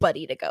park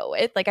buddy to go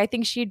with. Like, I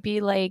think she'd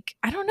be like,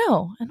 I don't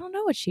know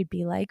what she'd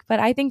be like, but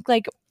I think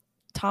like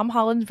Tom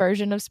Holland's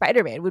version of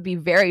Spider-Man would be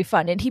very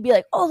fun, and he'd be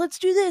like, "Oh, let's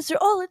do this," or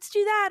 "Oh, let's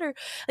do that," or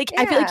like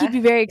I feel like he'd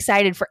be very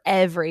excited for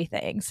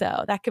everything.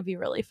 So that could be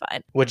really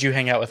fun. Would you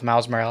hang out with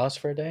Miles Morales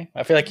for a day?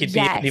 I feel like he'd be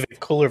an even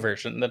cooler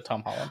version than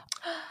Tom Holland.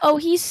 Oh,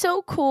 he's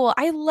so cool.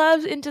 I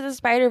love Into the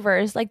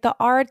Spider-Verse, like the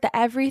art, the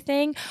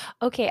everything.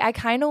 Okay, I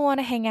kind of want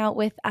to hang out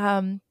with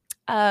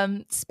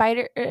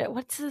Spider.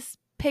 What's this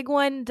pig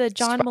one? The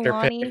John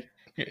Mulaney.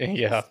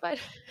 Yeah,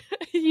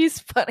 he's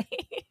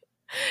funny.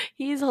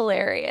 He's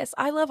hilarious.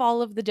 I love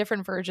all of the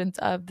different versions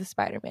of the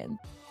Spider-Man.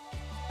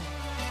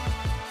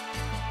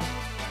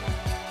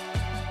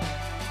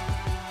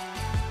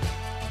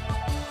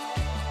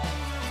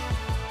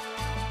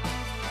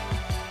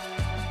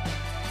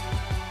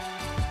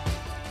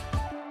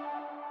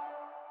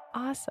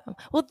 Awesome.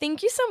 Well,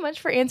 thank you so much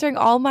for answering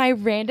all my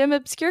random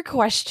obscure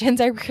questions.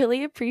 I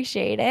really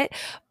appreciate it.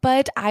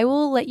 But I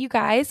will let you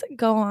guys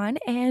go on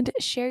and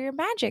share your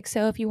magic.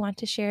 So if you want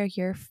to share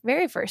your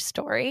very first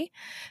story,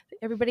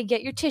 everybody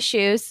get your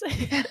tissues.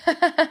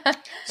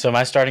 So am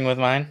I starting with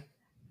mine?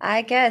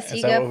 I guess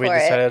you go for it. Is that what we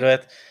decided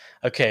with?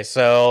 Okay,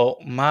 so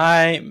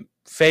my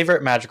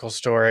favorite magical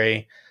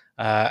story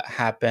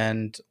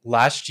happened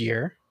last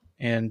year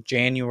in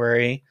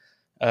January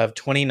of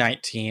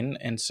 2019,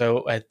 and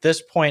so at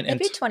this point,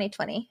 maybe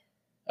 2020.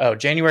 Oh,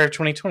 January of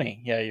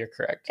 2020. Yeah, you're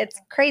correct. It's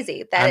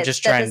crazy that this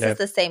is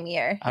the same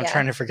year. I'm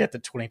trying to forget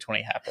that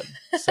 2020 happened.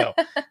 So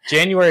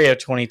January of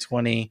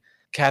 2020,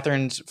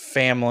 Catherine's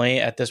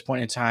family at this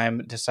point in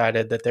time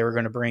decided that they were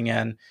going to bring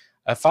in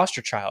a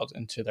foster child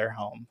into their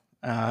home.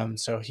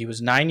 So he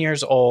was 9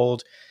 years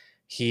old.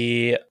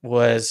 He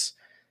was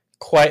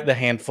quite the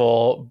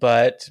handful,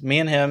 but me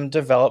and him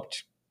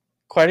developed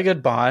quite a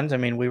good bond. I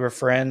mean, we were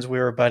friends, we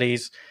were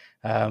buddies.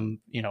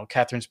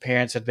 Catherine's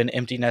parents had been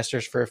empty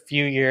nesters for a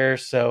few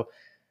years, so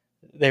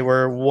they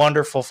were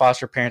wonderful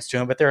foster parents to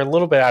him, but they're a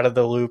little bit out of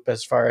the loop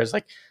as far as,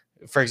 like,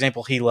 for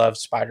example, he loved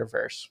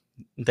Spider-Verse.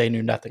 They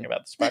knew nothing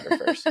about the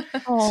Spider-Verse.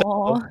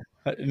 So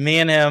me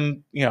and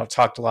him,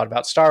 talked a lot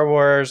about Star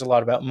Wars, a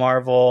lot about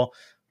Marvel,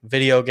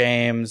 video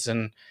games,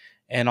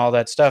 and all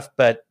that stuff,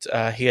 but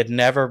he had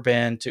never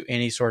been to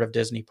any sort of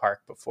Disney park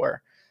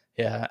before.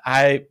 Yeah,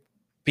 I'd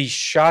be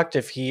shocked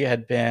if he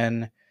had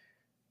been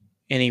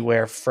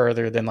anywhere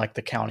further than like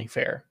the county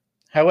fair.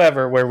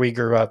 However, where we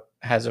grew up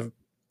has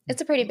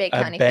it's a pretty big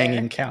county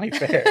banging fair. County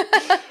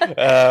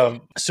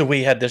fair. So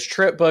we had this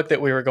trip booked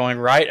that we were going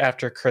right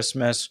after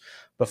Christmas,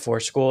 before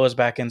school is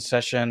back in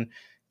session.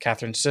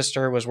 Catherine's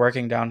sister was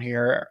working down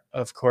here,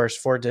 of course,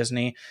 for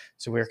Disney.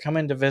 So we were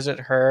coming to visit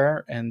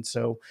her. And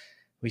so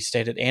we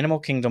stayed at Animal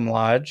Kingdom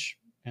Lodge,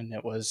 and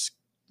it was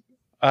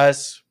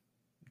us,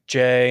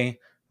 Jay,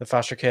 the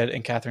foster kid,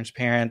 and Catherine's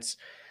parents.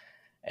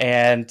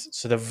 And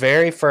so the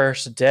very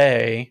first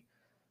day,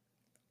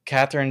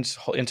 Catherine's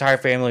entire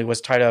family was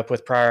tied up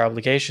with prior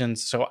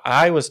obligations. So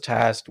I was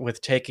tasked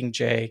with taking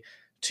Jay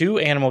to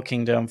Animal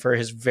Kingdom for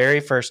his very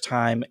first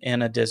time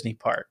in a Disney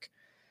park.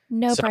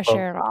 No pressure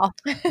at all.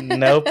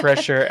 No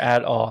pressure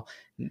at all.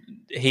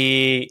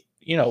 He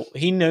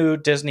knew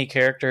Disney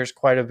characters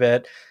quite a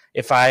bit.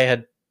 If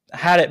I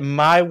had it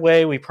my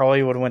way, we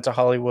probably would have went to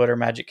Hollywood or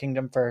Magic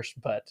Kingdom first,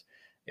 but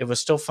it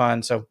was still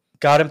fun. So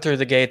got him through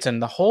the gates,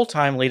 and the whole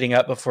time leading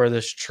up before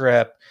this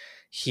trip,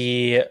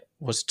 he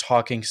was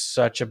talking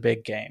such a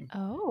big game.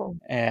 Oh.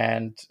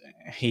 And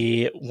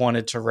he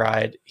wanted to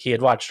ride. He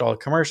had watched all the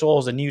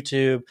commercials on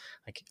YouTube.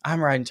 Like,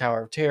 I'm riding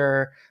Tower of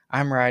Terror.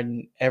 I'm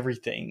riding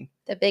everything.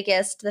 The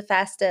biggest, the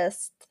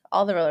fastest,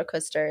 all the roller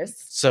coasters.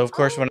 So, of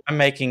course, when I'm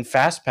making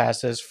fast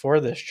passes for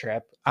this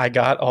trip, I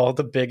got all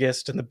the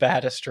biggest and the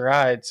baddest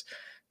rides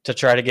to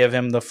try to give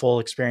him the full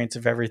experience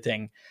of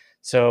everything.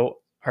 So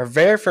our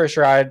very first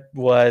ride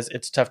was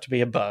It's Tough to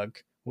Be a Bug,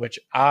 which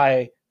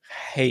I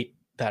hate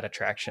that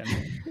attraction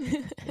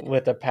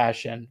with a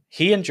passion.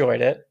 He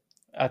enjoyed it.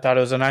 I thought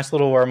it was a nice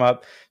little warm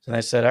up. So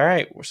they said, all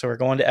right, so we're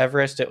going to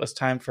Everest. It was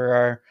time for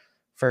our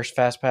first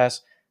Fast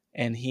Pass.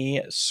 And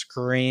he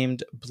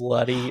screamed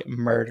bloody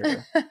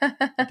murder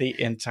the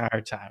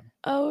entire time.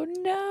 Oh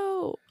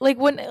no. Like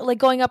when like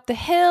going up the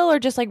hill or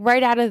just like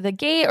right out of the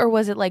gate, or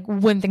was it like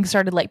when things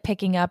started like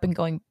picking up and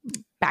going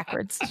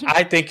backwards?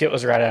 I think it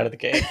was right out of the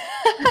gate.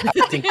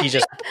 I think he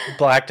just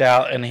blacked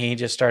out and he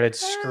just started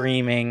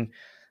screaming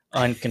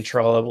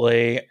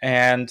uncontrollably.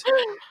 And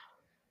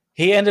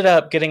he ended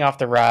up getting off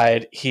the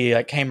ride. He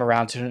like came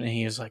around to it and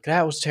he was like,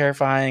 that was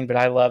terrifying, but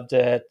I loved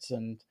it,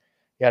 and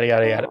yada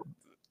yada yada.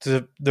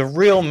 The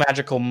real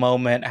magical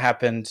moment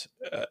happened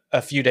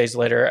a few days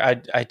later.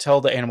 I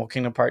tell the Animal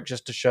Kingdom part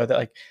just to show that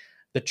like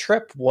the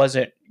trip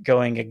wasn't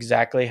going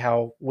exactly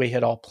how we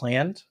had all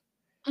planned.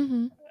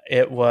 Mm-hmm.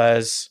 It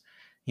was,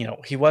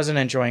 he wasn't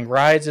enjoying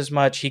rides as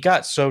much. He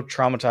got so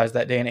traumatized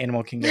that day in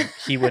Animal Kingdom,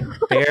 he would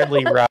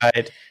barely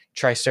ride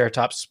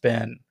Triceratops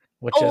Spin,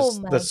 which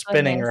is the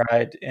spinning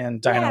ride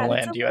in Dino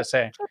Land,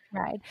 USA.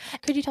 Ride.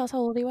 Could you tell us how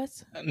old he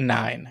was?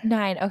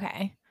 9.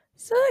 Okay.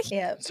 So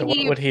So what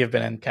would he have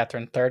been in,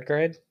 Catherine? 3rd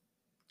grade?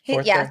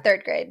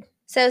 Third grade.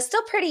 So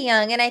still pretty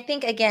young. And I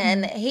think,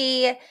 again,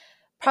 he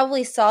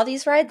probably saw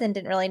these rides and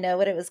didn't really know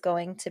what it was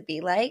going to be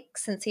like,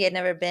 since he had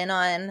never been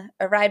on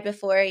a ride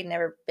before. He'd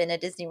never been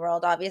at Disney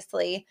World,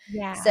 obviously.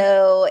 Yeah.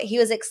 So he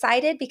was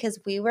excited because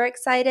we were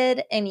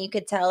excited, and you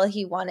could tell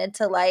he wanted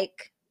to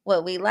like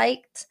what we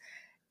liked,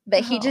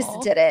 but he just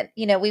didn't.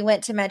 We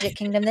went to Magic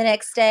Kingdom the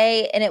next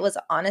day, and it was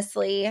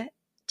honestly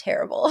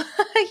terrible.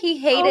 He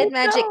hated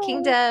Magic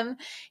Kingdom.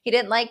 He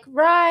didn't like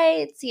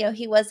rides.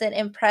 He wasn't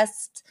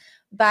impressed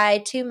by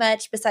too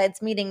much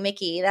besides meeting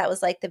Mickey. That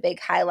was like the big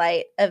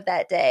highlight of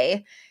that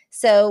day.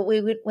 So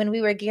when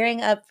we were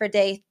gearing up for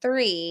day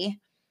 3,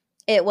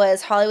 it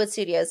was Hollywood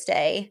Studios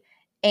Day,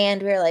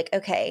 and we were like,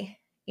 okay,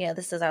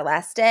 this is our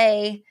last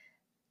day.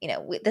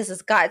 This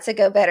has got to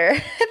go better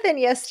than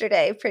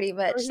yesterday, pretty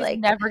much. He's like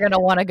never gonna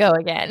want to go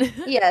again.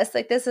 Yes,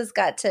 like this has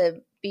got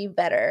to be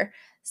better.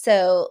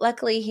 So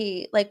luckily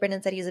he, like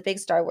Brendan said, he's a big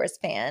Star Wars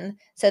fan.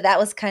 So that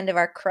was kind of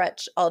our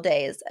crutch all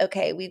day is,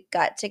 okay, we've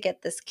got to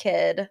get this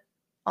kid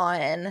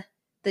on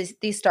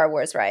these Star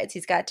Wars rides.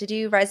 He's got to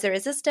do Rise of the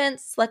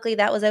Resistance. Luckily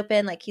that was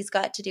open. Like he's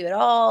got to do it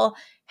all.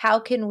 How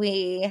can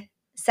we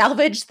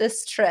salvage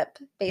this trip,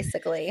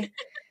 basically?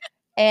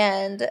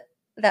 And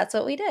that's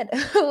what we did.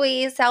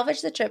 We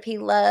salvaged the trip. He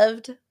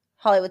loved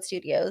Hollywood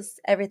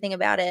Studios, everything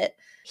about it.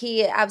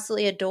 He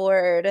absolutely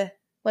adored,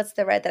 what's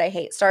the ride that I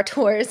hate? Star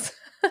Tours.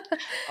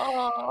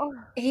 Oh.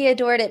 He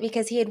adored it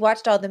because he had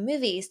watched all the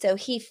movies, so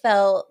he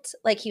felt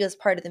like he was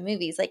part of the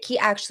movies. Like he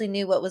actually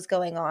knew what was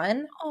going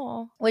on,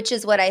 which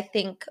is what I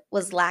think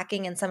was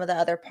lacking in some of the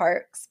other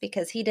parks,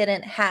 because he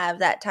didn't have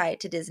that tie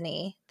to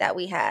Disney that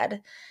we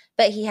had,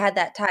 but he had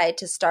that tie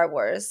to Star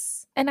Wars.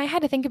 And I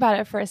had to think about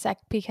it for a sec,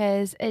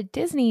 because at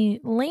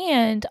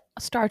Disneyland,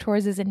 Star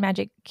Tours is in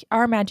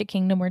our Magic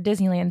Kingdom or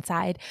Disneyland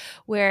side,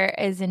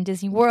 whereas in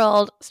Disney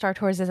World, Star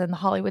Tours is in the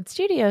Hollywood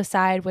Studios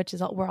side, which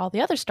is where all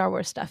the other Star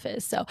Wars stuff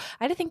is. So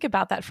I had to think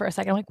about that for a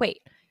second. I'm like, wait,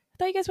 I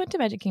thought you guys went to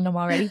Magic Kingdom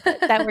already, but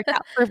that worked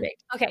out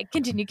perfect. Okay,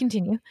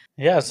 continue.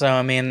 Yeah, so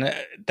I mean,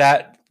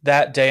 that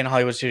day in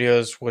Hollywood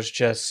Studios was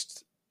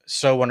just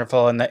so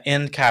wonderful. And the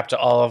end cap to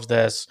all of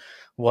this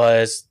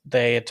was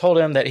they had told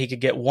him that he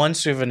could get one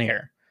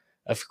souvenir.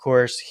 Of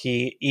course,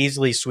 he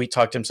easily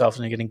sweet-talked himself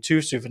into getting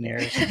 2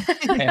 souvenirs.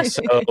 And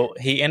so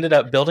he ended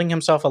up building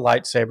himself a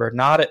lightsaber,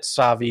 not at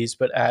Savi's,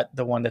 but at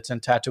the one that's in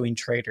Tatooine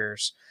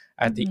Traders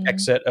at the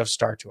exit of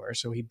Star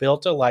Tours. So he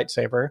built a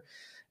lightsaber,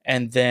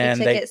 and then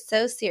he took it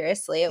so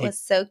seriously. It was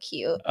so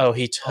cute. Oh,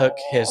 he took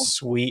his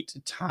sweet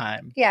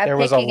time. Yeah, there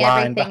was a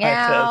line everything behind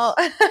out.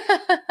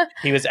 this.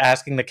 He was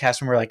asking the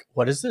cast member, like,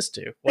 what does this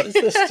do? What does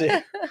this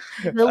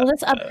do? Will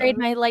this upgrade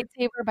my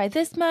lightsaber by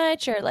this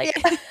much? Or like...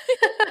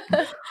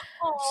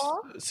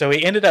 So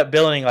he ended up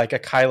building like a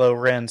Kylo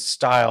Ren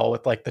style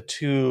with like the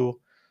 2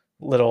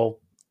 little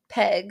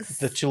pegs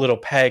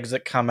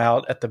that come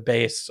out at the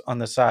base on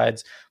the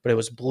sides, but it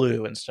was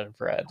blue instead of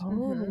red.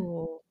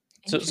 Oh,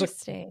 so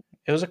interesting.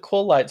 It was a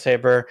cool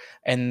lightsaber.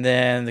 And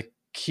then the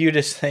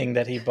cutest thing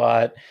that he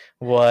bought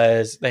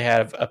was they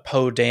have a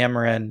Poe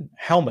Dameron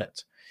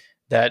helmet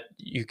that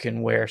you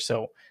can wear.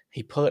 So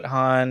he put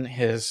on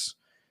his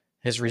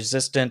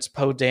Resistance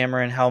Poe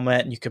Dameron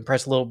helmet, and you can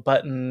press a little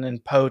button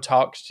and Poe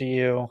talks to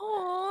you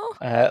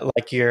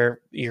like you're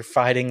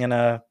fighting in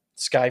a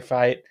sky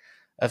fight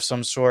of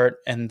some sort.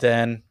 And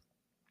then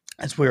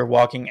as we were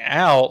walking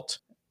out,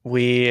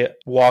 we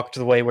walked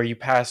the way where you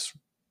pass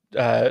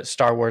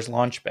Star Wars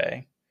Launch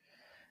Bay.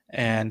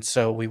 And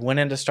so we went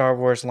into Star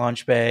Wars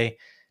Launch Bay,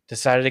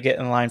 decided to get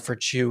in line for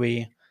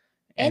Chewie.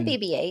 And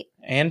BB-8.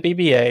 And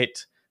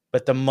BB-8.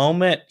 But the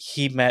moment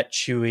he met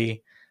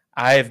Chewie,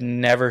 I've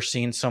never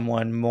seen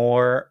someone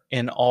more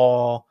in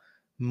awe,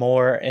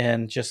 more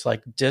in just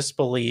like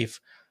disbelief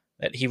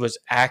that he was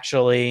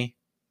actually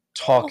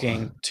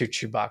talking to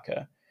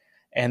Chewbacca.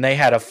 And they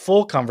had a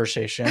full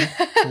conversation.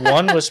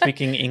 One was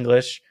speaking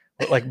English,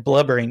 like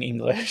blubbering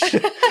English.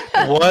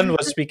 One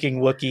was speaking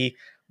Wookiee,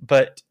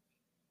 but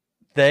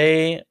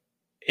it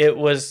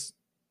was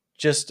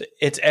just,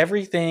 it's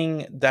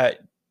everything that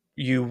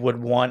you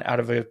would want out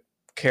of a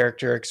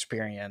character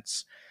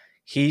experience.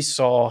 He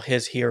saw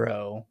his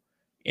hero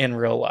in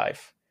real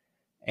life,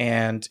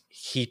 and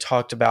he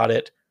talked about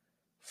it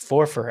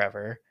for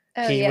forever.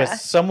 Oh, he yeah.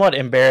 was somewhat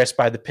embarrassed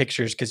by the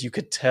pictures because you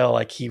could tell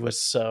like he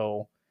was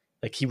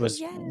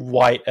Yes.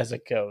 white as a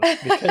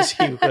ghost because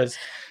he was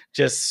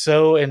just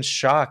so in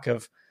shock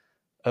of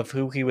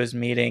who he was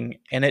meeting.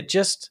 And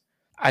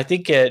I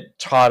think it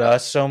taught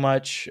us so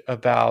much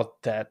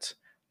about that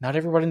not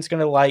everyone's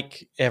going to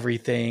like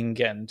everything.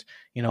 And,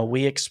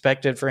 we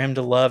expected for him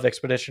to love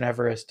Expedition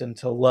Everest and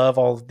to love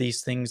all of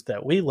these things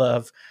that we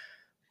love.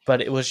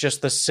 But it was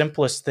just the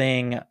simplest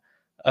thing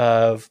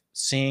of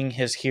seeing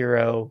his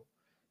hero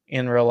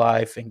in real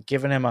life and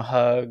giving him a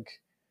hug.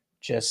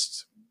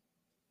 Just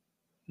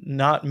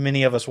not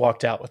many of us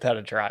walked out without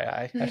a dry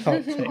eye, I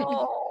don't think.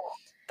 Oh,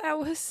 that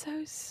was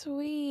so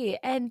sweet.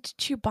 And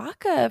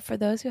Chewbacca, for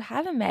those who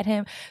haven't met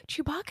him,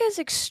 Chewbacca is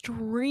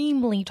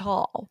extremely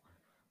tall.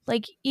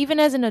 Like, even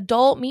as an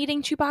adult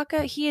meeting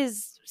Chewbacca, he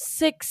is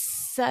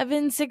 6'7",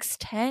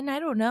 6'10". I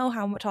don't know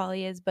how tall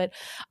he is, but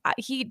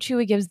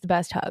Chewie gives the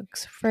best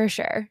hugs, for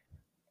sure.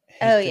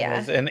 Oh, He yeah.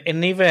 does.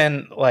 And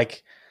even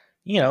like,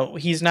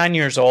 he's 9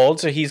 years old,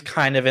 so he's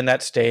kind of in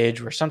that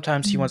stage where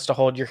sometimes he wants to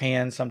hold your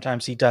hand,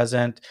 sometimes he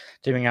doesn't,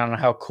 depending on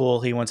how cool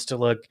he wants to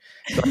look.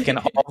 But like in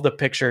all the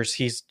pictures,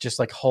 he's just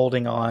like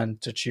holding on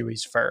to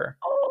Chewie's fur.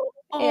 Oh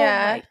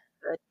Yeah. my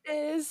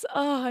goodness.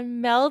 Oh,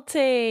 I'm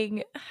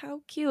melting.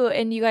 How cute.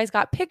 And you guys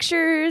got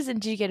pictures, and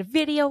did you get a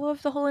video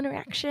of the whole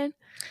interaction?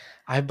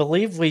 I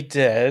believe we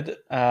did.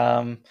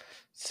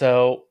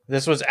 So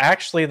this was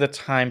actually the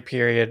time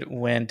period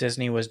when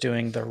Disney was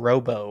doing the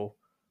robo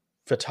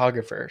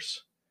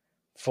photographers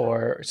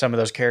for some of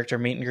those character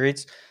meet and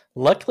greets.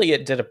 Luckily,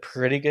 it did a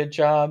pretty good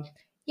job.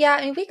 Yeah,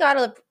 I mean, we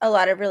got a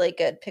lot of really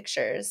good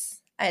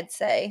pictures, I'd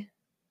say.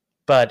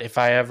 But if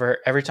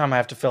every time I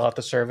have to fill out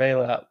the survey,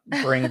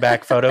 bring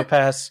back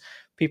PhotoPass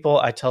people,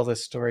 I tell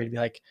this story to be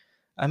like,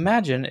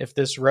 imagine if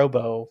this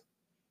robo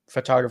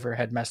photographer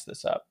had messed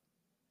this up.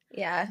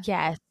 Yeah.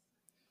 Yes.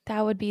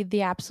 That would be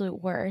the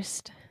absolute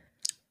worst.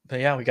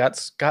 But yeah, we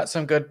got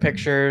some good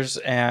pictures,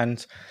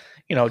 and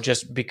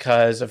just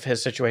because of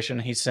his situation,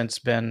 he's since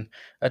been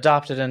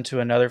adopted into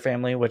another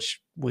family,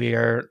 which we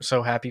are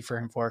so happy for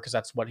him for, because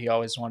that's what he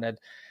always wanted.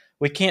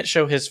 We can't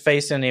show his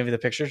face in any of the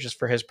pictures just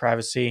for his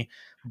privacy,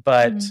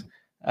 but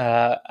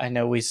I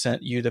know we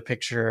sent you the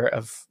picture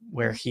of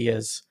where he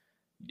is.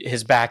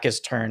 His back is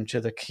turned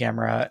to the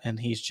camera, and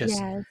he's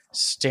just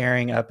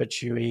staring up at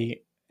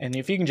Chewie. And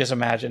if you can just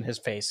imagine his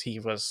face, he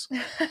was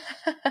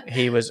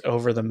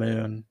over the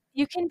moon.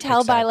 You can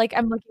tell by, like,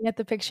 I'm looking at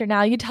the picture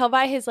now, you tell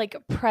by his, like,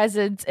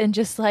 presence and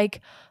just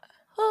like,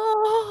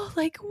 oh,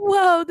 like,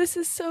 whoa, this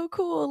is so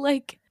cool.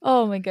 Like,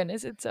 oh my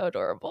goodness, it's so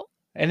adorable.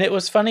 And it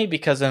was funny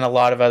because in a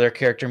lot of other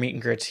character meet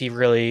and greets, he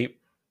really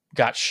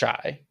got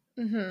shy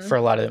for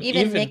a lot of them.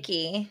 Even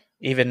Mickey.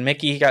 Even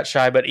Mickey got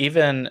shy, but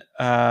even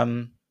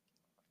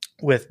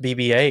with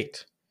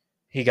BB-8,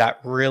 he got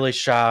really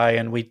shy,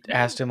 and we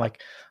asked him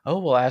like, "Oh,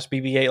 we'll ask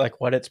BB-8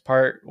 like what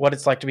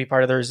it's like to be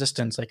part of the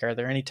Resistance. Like, are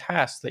there any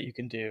tasks that you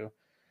can do?"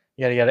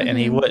 Yada yada, and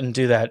he wouldn't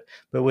do that.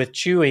 But with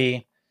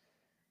Chewie,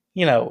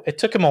 it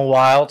took him a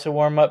while to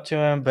warm up to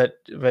him,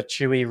 but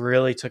Chewie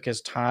really took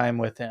his time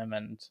with him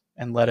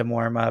and let him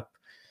warm up,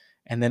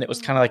 and then it was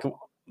kind of like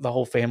the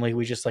whole family,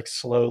 we just like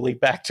slowly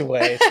backed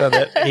away so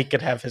that he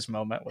could have his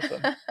moment with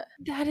them.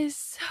 That is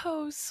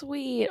so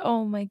sweet.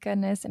 Oh my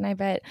goodness. And I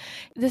bet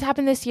this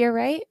happened this year,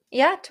 right?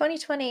 Yeah,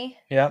 2020.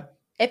 Yeah.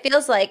 It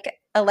feels like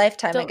a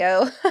lifetime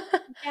ago.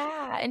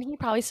 Yeah, and he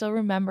probably still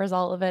remembers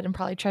all of it and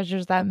probably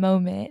treasures that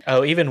moment.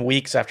 Oh, even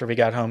weeks after we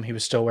got home, he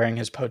was still wearing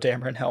his Poe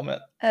Dameron helmet.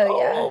 Oh,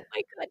 yeah. Oh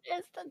my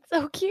goodness, that's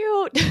so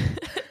cute.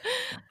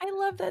 I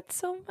love that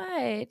so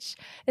much.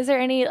 Is there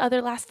any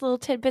other last little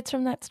tidbits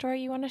from that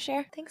story you want to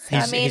share? I think so.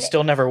 He's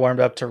still never warmed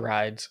up to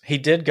rides. He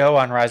did go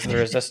on Rise of the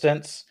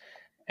Resistance.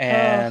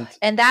 And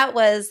that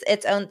was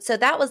its own. So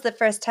that was the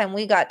first time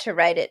we got to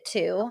ride it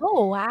too.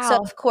 Oh, wow.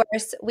 So of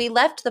course we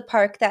left the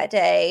park that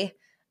day.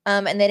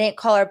 And they didn't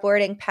call our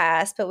boarding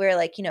pass, but we were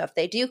like, if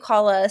they do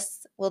call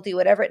us, we'll do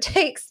whatever it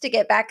takes to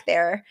get back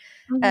there.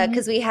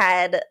 Because we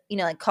had,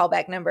 like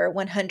callback number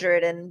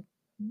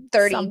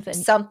 130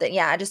 something.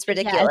 Yeah, just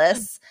ridiculous.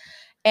 Yes.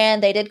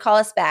 And they did call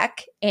us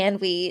back,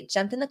 and we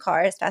jumped in the car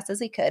as fast as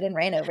we could and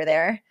ran over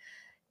there.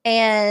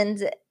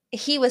 And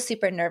he was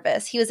super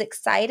nervous. He was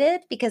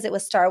excited because it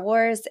was Star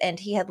Wars and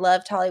he had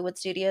loved Hollywood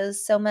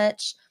Studios so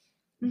much.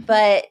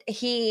 But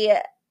he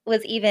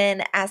was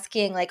even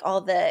asking like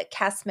all the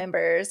cast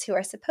members who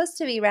are supposed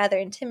to be rather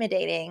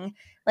intimidating,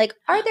 like,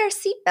 are there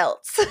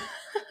seatbelts?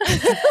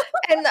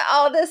 And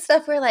all this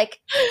stuff. We're like,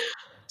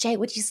 Jay,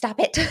 would you stop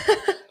it?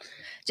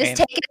 Just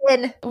take it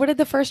in. What did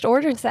the first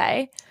order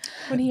say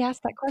when he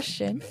asked that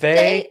question?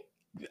 They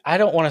I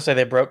don't want to say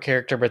they broke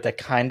character, but they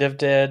kind of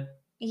did.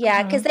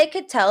 Yeah, because they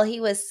could tell he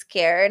was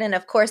scared. And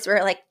of course, we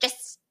were like,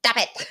 just stop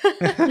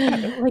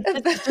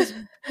it. Like, just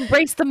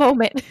embrace the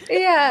moment.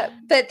 Yeah,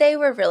 but they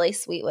were really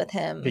sweet with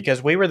him.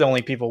 Because we were the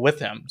only people with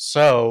him.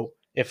 So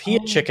if he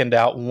had chickened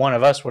out, one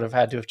of us would have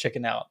had to have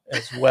chickened out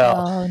as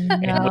well. Oh, And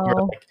we were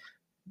no. like,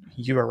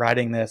 you are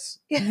riding this.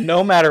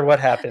 No matter what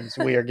happens,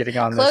 we are getting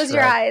on this. Close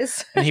your ride.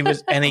 eyes.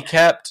 And he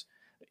kept,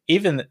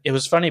 even, it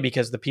was funny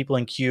because the people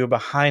in queue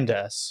behind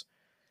us,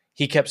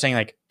 he kept saying,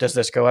 like, does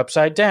this go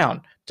upside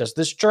down? Does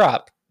this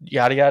drop?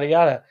 Yada, yada,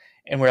 yada.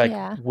 And we're like,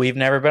 Yeah. we've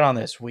never been on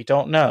this. We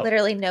don't know.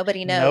 Literally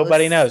nobody knows.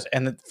 Nobody knows.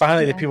 And then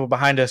finally, Yeah. the people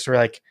behind us were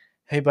like,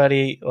 hey,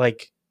 buddy,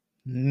 like,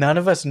 none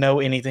of us know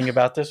anything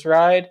about this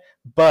ride,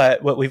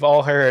 but what we've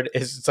all heard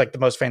is it's like the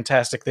most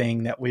fantastic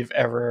thing that we've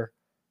ever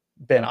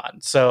been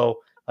on. So,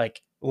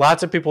 like,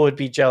 lots of people would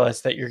be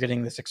jealous that you're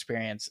getting this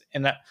experience.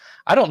 And that,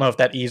 I don't know if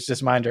that eased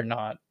his mind or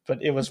not,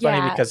 but it was funny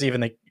Yeah. because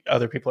even the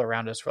other people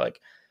around us were like,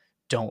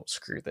 don't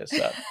screw this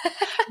up.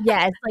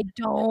 Yes, like,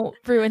 don't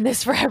ruin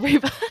this for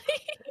everybody.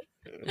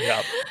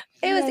 Yeah.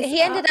 It was. Yes,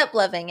 He ended up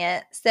loving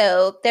it.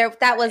 So there,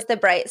 that was the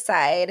bright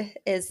side.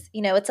 Is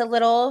it's a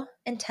little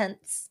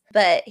intense,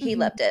 but he Mhm.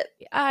 loved it.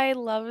 I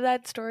love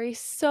that story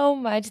so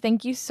much.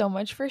 Thank you so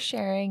much for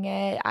sharing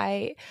it.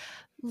 I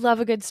love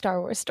a good Star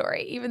Wars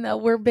story, even though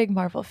we're big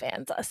Marvel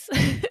fans, us.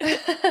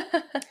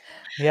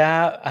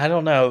 Yeah, I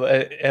don't know.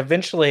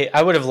 Eventually,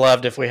 I would have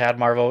loved if we had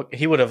Marvel.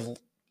 He would have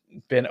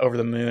been over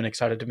the moon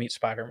excited to meet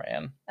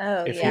Spider-Man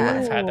Oh if he would yeah,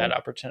 have had that Ooh.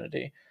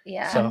 opportunity.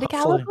 yeah. So Come to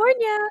hopefully-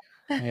 California.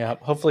 Yeah,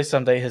 hopefully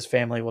someday his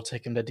family will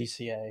take him to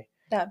DCA.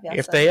 That'd be awesome.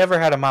 If they ever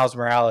had a Miles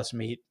Morales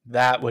meet,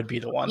 that would be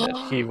the one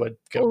that he would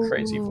go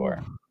crazy for.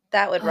 Ooh.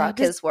 that would Oh, rock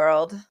does- his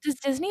world. Does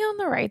Disney own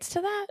the rights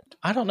to that?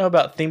 I don't know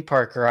about theme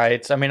park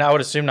rights. I mean, I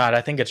would assume not.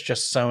 I think it's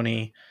just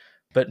Sony,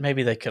 but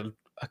maybe they could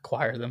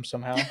acquire them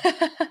somehow.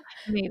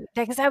 Maybe,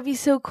 because that would be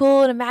so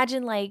cool. And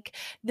imagine like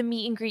the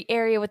meet and greet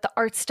area with the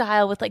art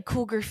style with like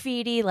cool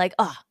graffiti. Like,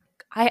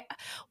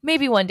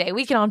 maybe one day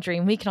we can all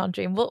dream. We can all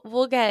dream.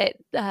 We'll get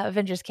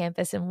Avengers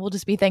Campus, and we'll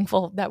just be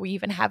thankful that we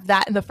even have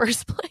that in the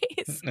first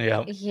place.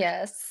 Yeah.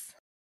 Yes.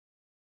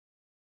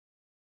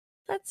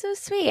 That's so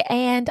sweet.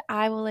 And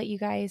I will let you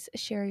guys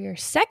share your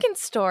second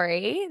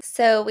story.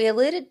 So we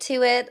alluded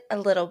to it a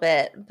little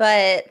bit,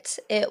 but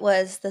it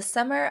was the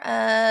summer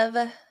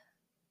of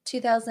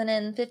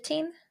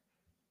 2015.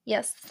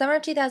 Yes, summer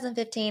of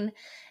 2015.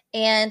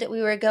 And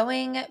we were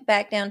going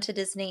back down to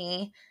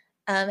Disney,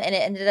 and it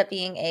ended up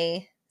being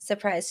a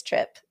surprise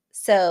trip.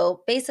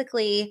 So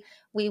basically,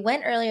 we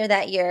went earlier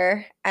that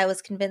year. I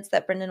was convinced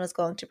that Brendan was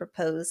going to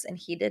propose, and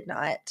he did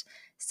not.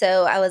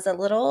 So I was a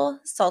little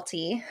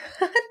salty,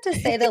 to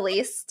say the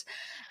least.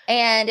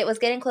 And it was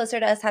getting closer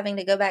to us having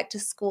to go back to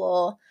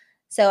school.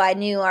 So I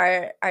knew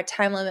our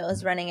time limit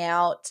was running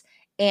out.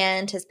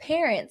 And his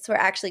parents were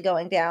actually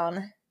going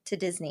down to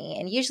Disney.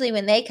 And usually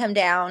when they come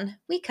down,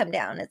 we come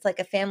down. It's like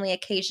a family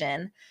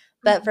occasion.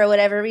 But for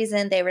whatever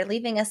reason, they were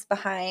leaving us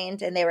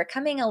behind, and they were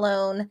coming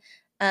alone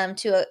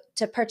to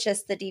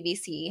purchase the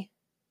DVC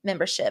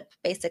membership,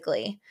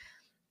 basically.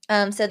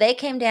 So they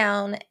came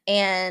down,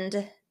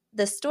 and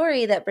the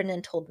story that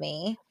Brendan told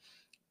me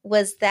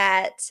was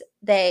that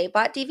they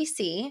bought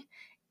DVC,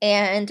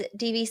 and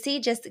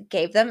DVC just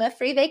gave them a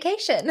free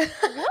vacation.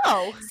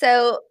 Whoa.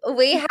 So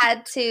we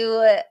had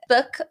to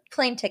book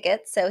plane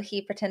tickets. So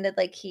he pretended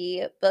like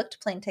he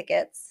booked plane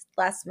tickets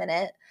last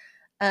minute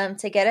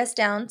to get us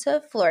down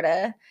to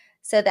Florida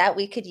so that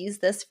we could use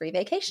this free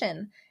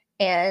vacation.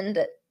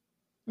 And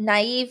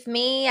naive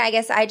me, I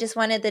guess I just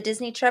wanted the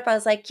Disney trip. I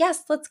was like,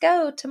 yes, let's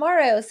go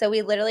tomorrow. So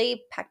we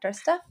literally packed our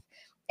stuff.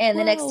 And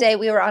the next Whoa. day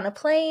we were on a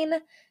plane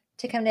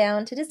to come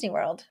down to Disney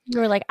World. You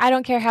were like, I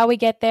don't care how we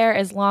get there,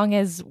 as long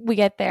as we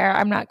get there.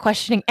 I'm not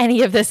questioning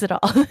any of this at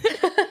all.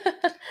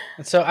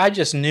 And so I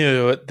just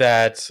knew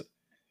that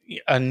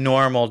a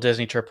normal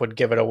Disney trip would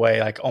give it away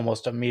like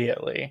almost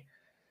immediately.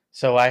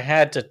 So I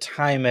had to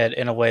time it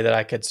in a way that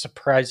I could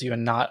surprise you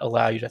and not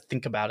allow you to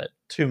think about it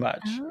too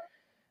much. Oh.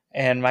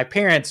 And my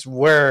parents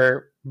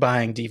were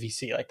buying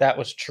DVC, like that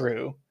was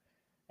true.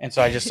 And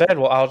so I just said,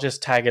 well, I'll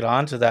just tag it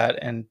onto that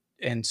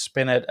and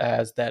spin it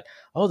as that,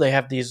 oh, they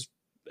have this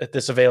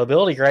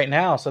availability right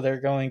now, so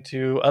they're going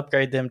to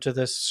upgrade them to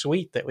this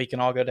suite that we can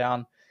all go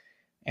down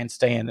and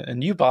stay in.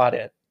 And you bought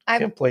it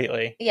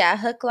completely. Yeah,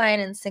 hook, line,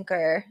 and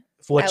sinker.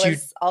 I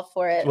was all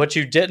for it. What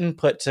you didn't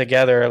put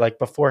together like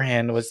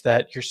beforehand was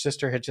that your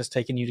sister had just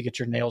taken you to get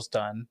your nails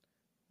done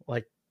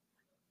like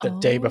the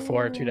day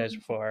before, 2 days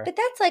before. But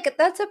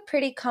that's a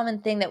pretty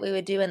common thing that we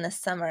would do in the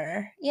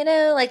summer.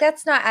 Like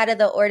that's not out of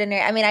the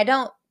ordinary. I mean, I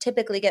don't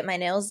typically get my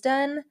nails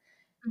done,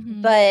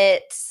 Mhm.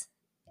 but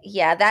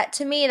yeah, that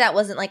to me, that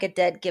wasn't like a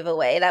dead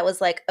giveaway. That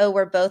was like, oh,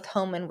 we're both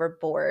home and we're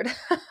bored.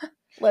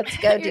 Let's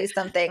go do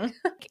something.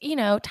 You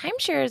know,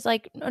 timeshare is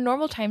like a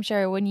normal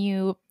timeshare. When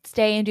you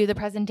stay and do the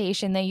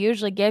presentation, they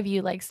usually give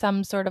you like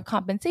some sort of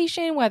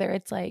compensation, whether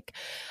it's like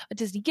a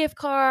Disney gift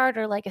card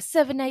or like a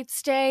 7-night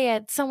stay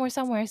at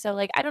somewhere. So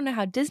like, I don't know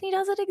how Disney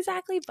does it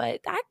exactly,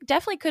 but that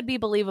definitely could be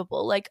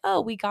believable. Like,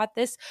 oh, we got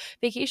this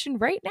vacation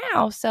right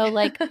now. So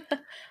like,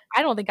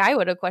 I don't think I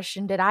would have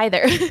questioned it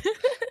either.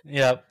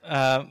 Yep.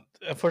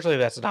 Unfortunately,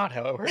 that's not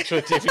how it works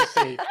with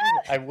DVC.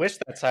 I wish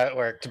that's how it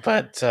worked,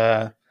 but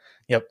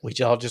yep, we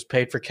all just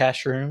paid for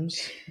cash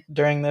rooms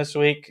during this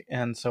week,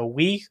 and so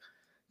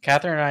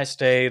Catherine and I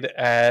stayed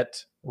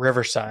at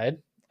Riverside,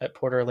 at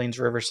Port Orleans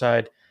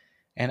Riverside,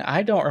 and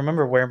I don't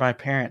remember where my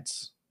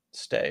parents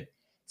stayed.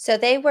 So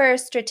they were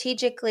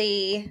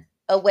strategically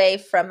away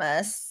from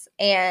us.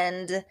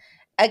 And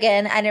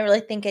again, I didn't really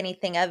think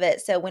anything of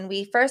it. So when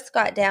we first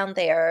got down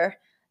there,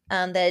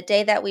 the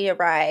day that we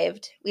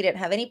arrived, we didn't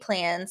have any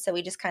plans. So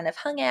we just kind of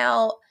hung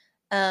out.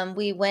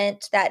 We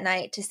went that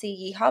night to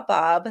see Yeehaw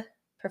Bob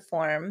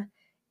perform.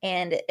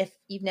 And if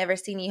you've never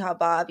seen Yeehaw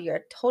Bob,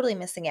 you're totally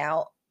missing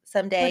out.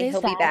 Someday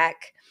he'll be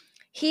back.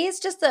 He's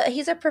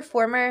a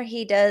performer.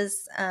 He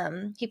does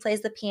he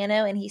plays the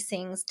piano and he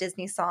sings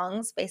Disney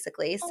songs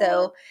basically.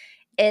 So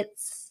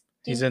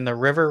he's in the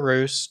River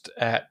Roost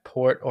at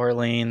Port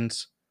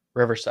Orleans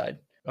Riverside.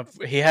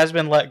 He has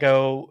been let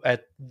go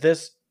at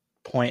this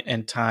point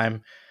in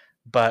time,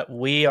 but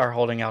we are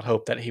holding out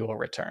hope that he will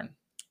return.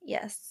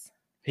 Yes.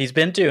 He's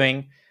been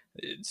doing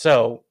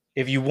so.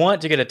 If you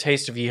want to get a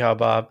taste of Yeehaw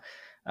Bob,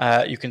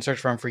 you can search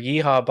for him for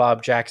Yeehaw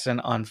Bob Jackson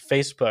on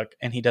Facebook,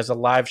 and he does a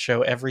live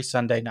show every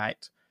Sunday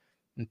night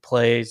and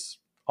plays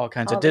all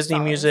kinds of Disney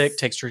music,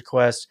 takes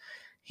requests.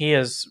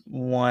 He's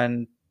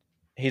one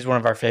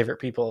of our favorite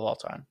people of all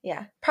time.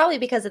 Yeah, probably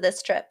because of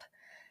this trip.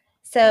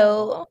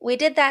 So we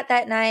did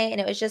that night,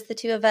 and it was just the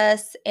two of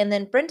us. And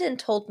then Brendan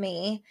told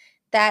me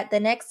that the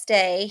next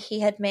day he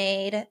had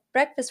made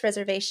breakfast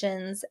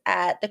reservations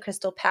at the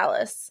Crystal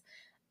Palace.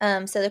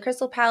 So the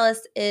Crystal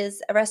Palace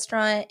is a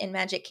restaurant in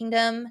Magic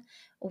Kingdom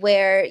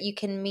where you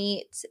can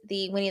meet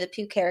the Winnie the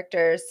Pooh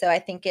characters. So I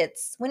think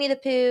it's Winnie the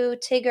Pooh,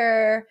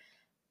 Tigger,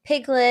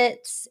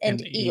 Piglet,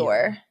 and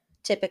Eeyore,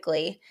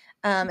 typically.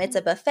 It's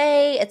a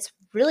buffet. It's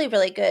really,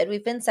 really good.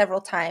 We've been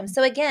several times.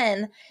 So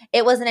again,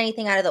 it wasn't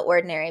anything out of the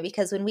ordinary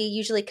because when we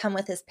usually come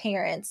with his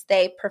parents,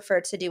 they prefer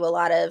to do a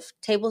lot of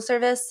table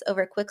service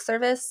over quick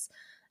service.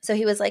 So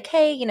he was like,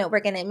 hey, we're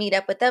going to meet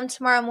up with them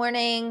tomorrow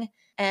morning.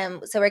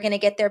 So we're going to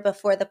get there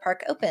before the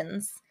park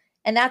opens.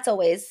 And that's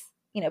always,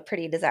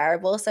 pretty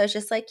desirable. So I was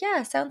just like,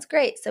 yeah, sounds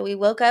great. So we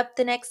woke up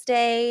the next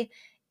day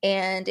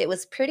and it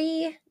was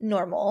pretty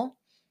normal.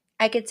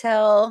 I could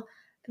tell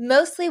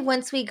mostly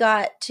once we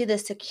got to the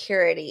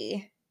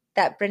security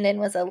that Brendan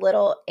was a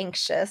little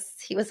anxious.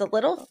 He was a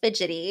little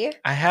fidgety.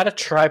 I had a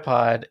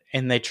tripod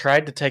and they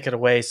tried to take it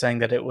away saying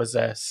that it was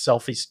a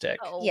selfie stick.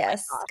 Oh,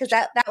 yes, because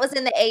that was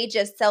in the age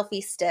of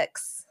selfie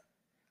sticks.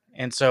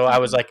 And so I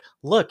was like,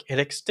 look, it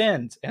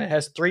extends and it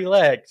has 3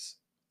 legs.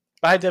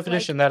 By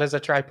definition, that is a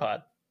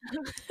tripod.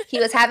 He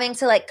was having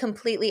to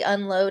completely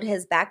unload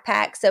his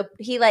backpack. So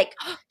he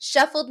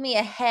shuffled me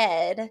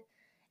ahead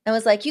and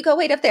was like, you go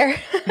wait up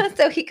there.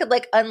 So he could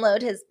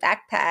unload his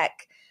backpack.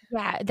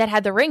 Yeah, that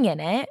had the ring in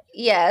it.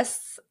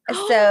 Yes.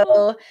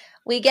 So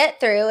we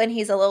get through and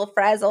he's a little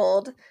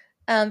frazzled.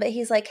 But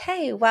he's like,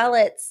 hey, while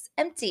it's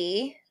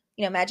empty,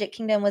 Magic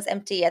Kingdom was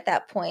empty at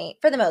that point.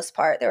 For the most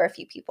part, there were a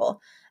few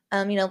people.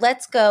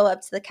 Let's go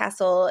up to the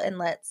castle and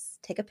let's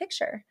take a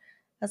picture.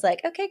 I was like,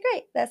 okay,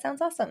 great. That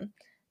sounds awesome.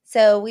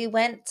 So we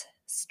went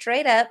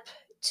straight up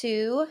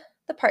to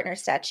the partner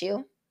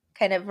statue,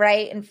 kind of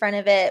right in front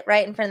of it,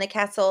 right in front of the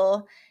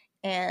castle.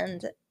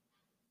 And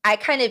I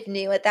kind of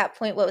knew at that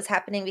point what was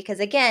happening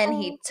because, again,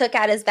 he took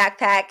out his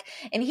backpack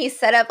and he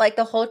set up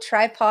the whole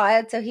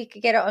tripod so he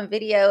could get it on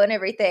video and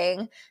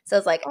everything. So I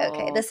was like,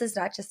 okay, this is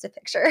not just a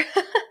picture.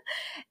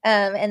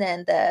 And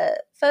then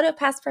the photo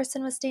pass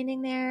person was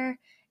standing there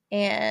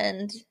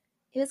and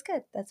it was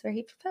good. That's where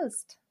he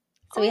proposed.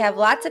 So we have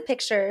lots of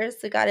pictures.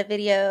 We got a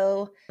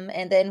video.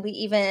 And then we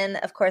even,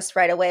 of course,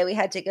 right away, we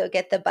had to go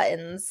get the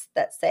buttons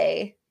that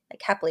say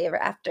happily ever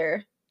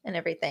after and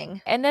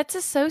everything. And that's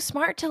just so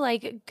smart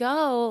to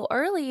go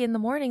early in the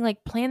morning,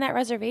 plan that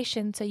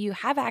reservation so you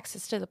have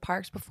access to the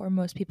parks before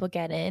most people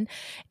get in.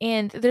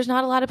 And there's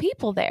not a lot of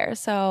people there.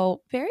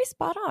 So very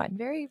spot on.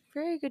 Very,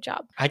 very good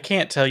job. I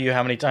can't tell you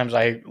how many times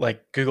I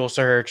Google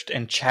searched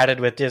and chatted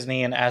with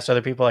Disney and asked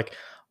other people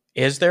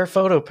is there a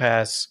photo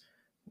pass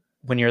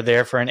when you're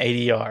there for an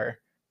ADR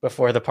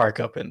before the park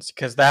opens?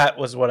 Because that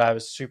was what I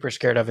was super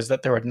scared of, is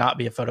that there would not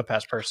be a photo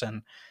pass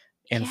person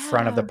in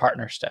front of the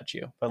partner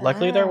statue. But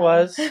luckily there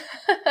was.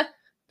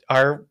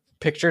 Our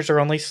pictures are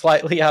only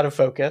slightly out of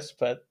focus,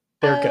 but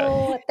they're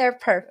good. They're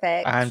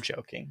perfect. I'm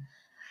joking.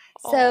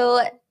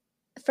 So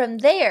from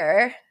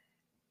there,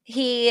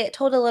 he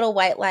told a little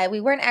white lie.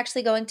 We weren't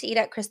actually going to eat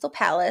at Crystal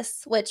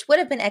Palace, which would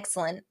have been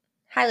excellent.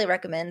 Highly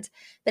recommend.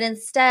 But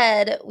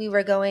instead, we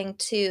were going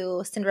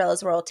to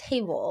Cinderella's Royal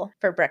Table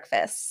for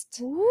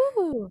breakfast.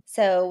 Ooh.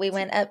 So we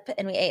went up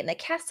and we ate in the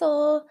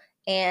castle.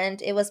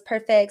 and it was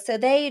perfect. So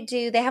they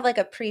have like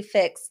a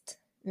prefixed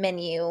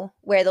menu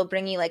where they'll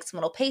bring you like some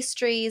little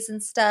pastries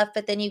and stuff,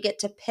 but then you get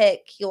to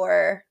pick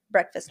your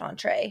breakfast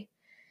entree.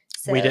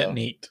 So We didn't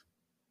eat.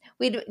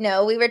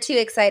 No, we were too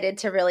excited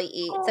to really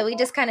eat. So we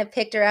just kind of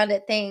picked around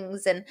at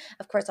things. And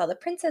of course, all the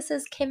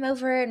princesses came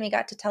over and we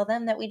got to tell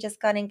them that we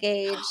just got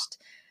engaged,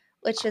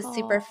 which was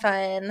super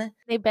fun.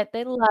 They bet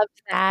they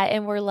loved that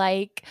and were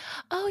like,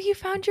 oh, you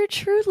found your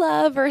true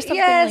love or something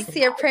Yes, like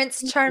your that.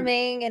 Prince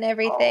Charming and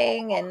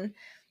everything. And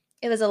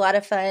it was a lot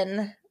of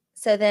fun.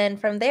 So then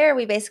from there,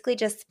 we basically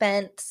just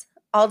spent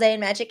all day in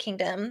Magic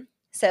Kingdom.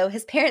 So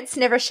his parents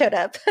never showed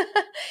up.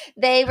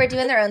 They were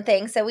doing their own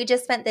thing. So we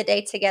just spent the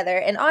day together.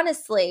 And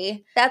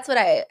honestly, that's what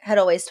I had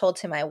always told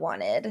him I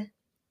wanted,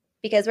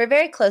 because we're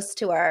very close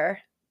to our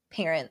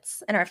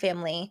parents and our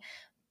family.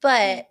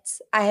 But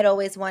I had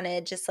always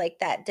wanted just like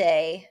that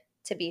day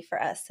to be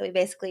for us. So we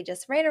basically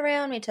just ran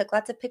around. We took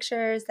lots of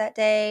pictures that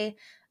day,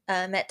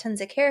 met tons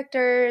of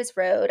characters,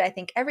 rode, I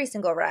think, every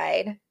single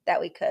ride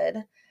that we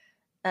could.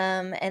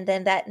 And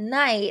then that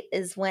night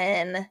is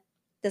when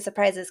the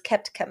surprises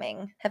kept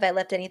coming. Have I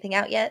left anything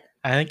out yet?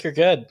 I think you're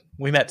good.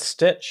 We met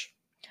Stitch.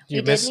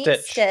 You missed did meet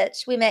Stitch.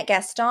 Stitch. We met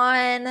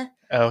Gaston.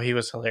 Oh, he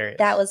was hilarious.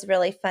 That was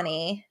really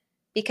funny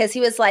because he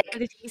was like, What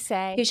did he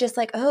say? he was just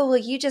like, oh, well,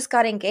 you just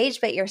got engaged,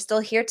 but you're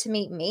still here to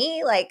meet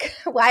me? Like,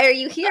 why are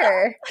you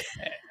here?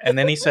 And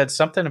then he said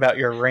something about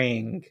your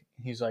ring.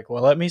 He's like,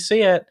 well, let me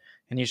see it.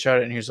 And you showed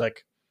it and he was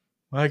like,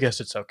 well, I guess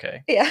it's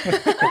okay. Yeah.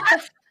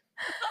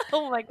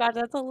 Oh my God,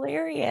 that's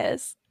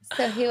hilarious.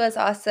 So he was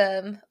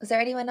awesome. Was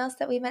there anyone else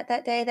that we met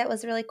that day that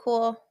was really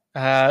cool?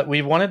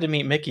 We wanted to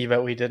meet Mickey,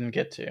 but we didn't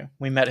get to.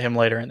 We met him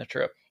later in the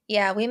trip.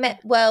 Yeah, we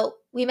met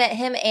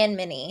him and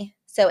Minnie.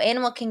 So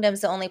Animal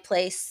Kingdom's the only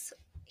place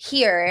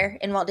here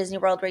in Walt Disney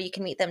World where you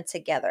can meet them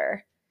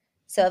together.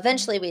 So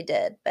eventually we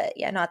did, but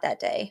yeah, not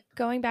that day.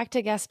 Going back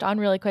to Gaston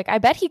really quick, I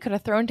bet he could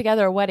have thrown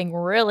together a wedding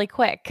really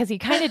quick because he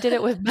kind of did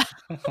it with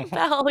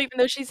Belle, even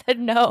though she said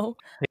no.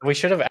 We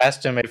should have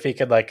asked him if he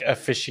could like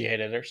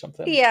officiate it or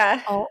something.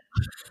 Yeah. Oh,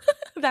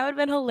 that would have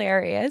been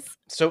hilarious.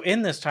 So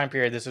in this time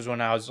period, this is when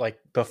I was like,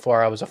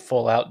 before I was a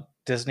full out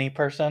Disney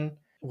person.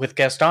 With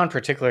Gaston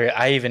particularly,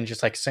 I even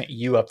just like sent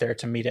you up there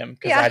to meet him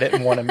because I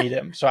didn't want to meet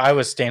him. So I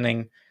was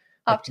standing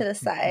off to the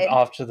side.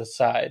 Off to the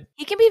side.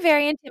 He can be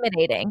very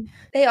intimidating.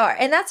 They are.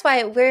 And that's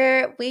why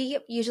we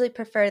usually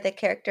prefer the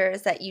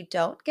characters that you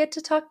don't get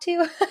to talk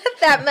to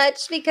that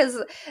much,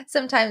 because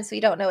sometimes we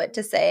don't know what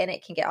to say and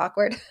it can get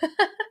awkward.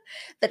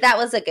 But that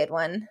was a good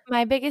one.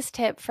 My biggest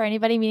tip for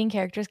anybody meeting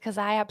characters, because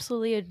I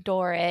absolutely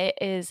adore it,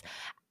 is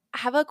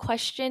have a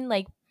question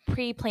like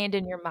pre-planned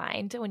in your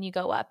mind when you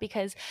go up,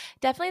 because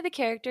definitely the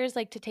characters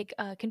like to take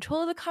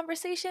control of the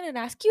conversation and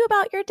ask you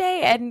about your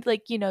day, and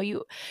like, you know,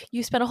 you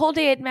spend a whole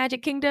day at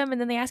Magic Kingdom and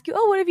then they ask you,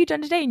 oh, what have you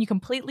done today, and you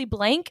completely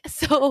blank.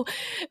 So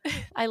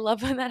I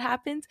love when that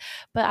happens,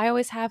 but I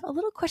always have a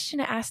little question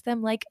to ask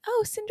them, like,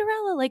 oh,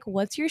 Cinderella, like,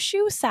 what's your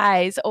shoe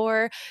size?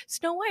 Or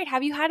Snow White,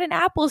 have you had an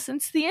apple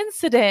since the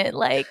incident?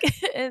 Like,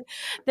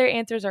 their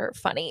answers are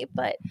funny,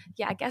 but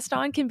yeah,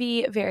 Gaston can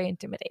be very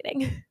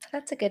intimidating.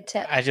 That's a good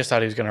tip. I just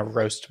thought he was going to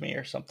roast me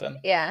or something.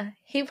 Yeah,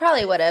 he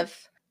probably would have.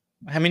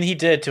 I mean, he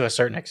did to a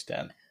certain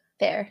extent.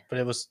 Fair. But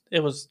it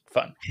was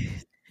fun.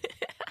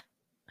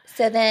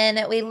 So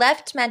then we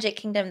left Magic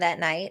Kingdom that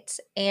night,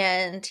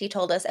 and he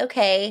told us,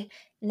 okay,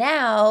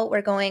 now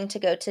we're going to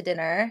go to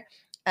dinner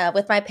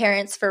with my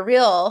parents for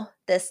real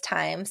this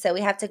time. So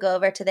we have to go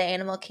over to the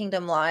Animal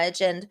Kingdom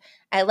Lodge, and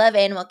I love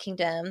Animal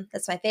Kingdom.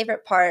 That's my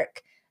favorite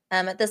park.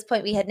 At this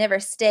point, we had never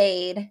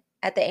stayed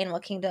at the Animal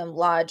Kingdom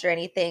Lodge or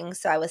anything,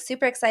 so I was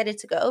super excited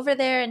to go over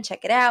there and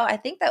check it out. I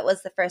think that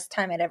was the first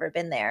time I'd ever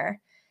been there.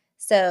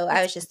 So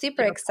I was just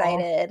super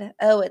excited.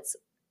 Oh, it's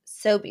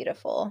so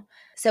beautiful.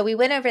 So we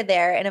went over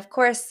there, and of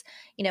course,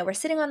 you know, we're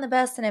sitting on the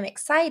bus and I'm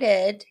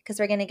excited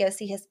because we're going to go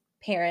see his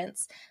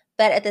parents.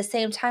 But at the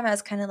same time, I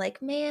was kind of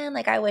like, man,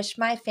 like I wish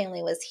my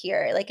family was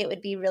here. Like it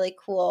would be really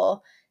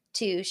cool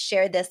to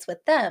share this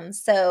with them.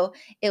 So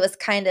it was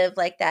kind of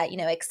like that, you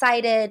know,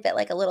 excited, but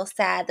like a little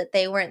sad that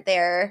they weren't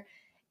there.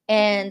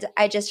 And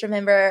I just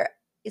remember,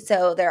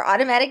 so there are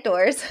automatic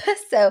doors.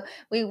 So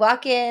we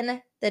walk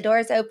in, the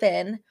doors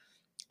open,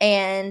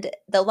 and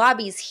the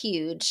lobby's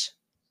huge.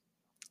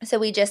 So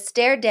we just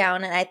stared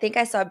down, and I think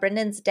I saw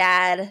Brendan's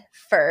dad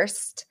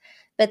first,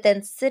 but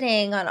then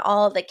sitting on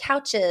all the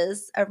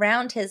couches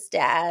around his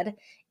dad,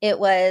 it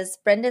was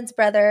Brendan's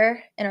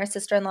brother and our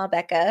sister-in-law,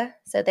 Becca.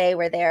 So they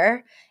were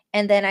there.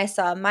 And then I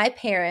saw my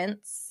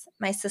parents,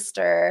 my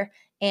sister,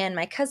 and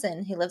my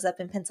cousin who lives up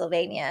in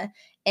Pennsylvania.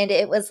 And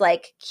it was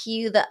like,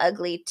 cue the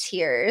ugly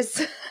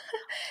tears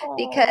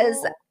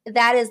because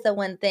that is the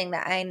one thing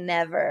that I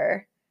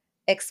never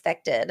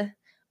expected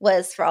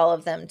was for all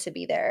of them to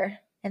be there.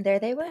 And there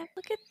they were.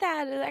 Look at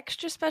that. An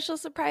extra special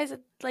surprise.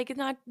 Like,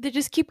 not, they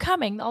just keep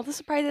coming. All the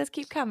surprises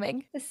keep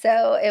coming.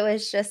 So it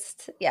was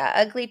just, yeah,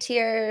 ugly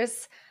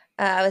tears.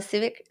 I was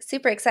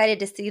super excited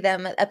to see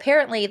them.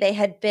 Apparently they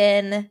had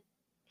been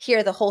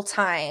here the whole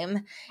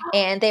time.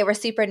 And they were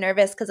super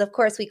nervous because, of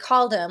course, we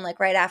called them like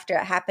right after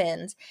it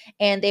happened.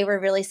 And they were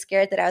really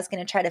scared that I was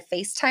going to try to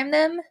FaceTime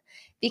them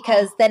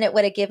because then it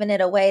would have given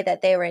it away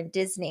that they were in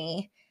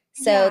Disney.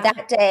 So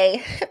that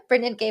day,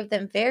 Brendan gave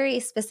them very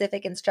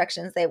specific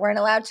instructions. They weren't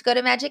allowed to go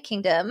to Magic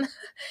Kingdom.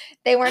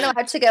 They weren't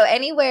allowed to go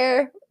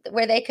anywhere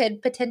where they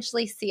could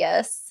potentially see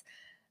us.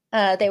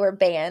 They were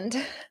banned.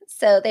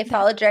 So they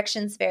followed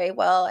directions very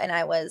well, and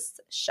I was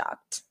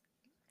shocked.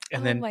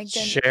 And then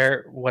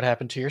share what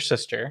happened to your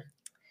sister.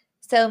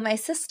 So my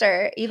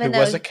sister, who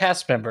was a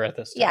cast member at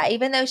this time. Yeah,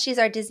 even though she's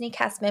our Disney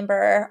cast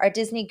member, our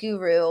Disney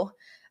guru,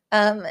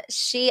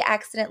 she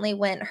accidentally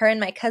her and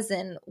my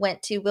cousin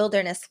went to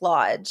Wilderness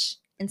Lodge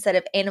instead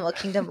of Animal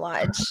Kingdom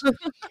Lodge.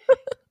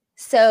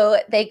 So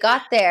they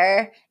got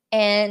there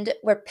and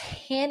were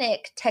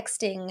panic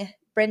texting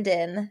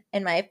Brendan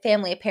and my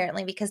family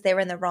apparently because they were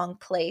in the wrong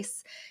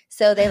place.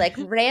 So they like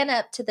ran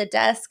up to the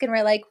desk and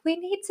were like, we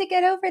need to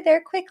get over there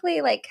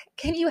quickly. Like,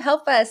 can you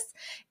help us?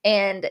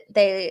 And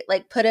they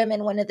like put him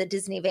in one of the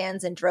Disney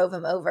vans and drove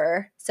him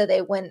over so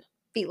they wouldn't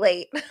be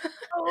late.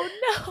 Oh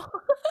no.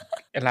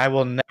 And I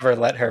will never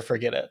let her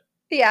forget it.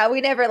 Yeah, we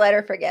never let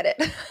her forget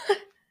it.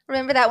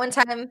 Remember that one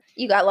time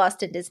you got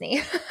lost in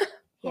Disney?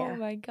 Yeah. Oh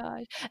my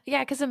gosh. Yeah,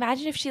 because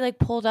imagine if she like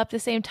pulled up the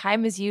same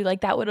time as you,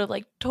 like that would have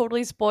like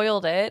totally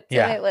spoiled it.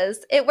 Yeah. So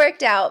it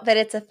worked out, but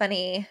it's a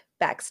funny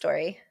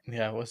backstory.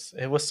 Yeah,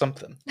 it was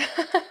something.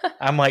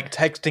 I'm like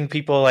texting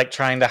people, like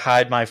trying to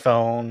hide my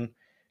phone,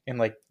 and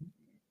like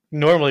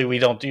normally we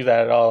don't do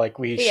that at all. Like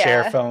we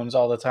share phones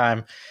all the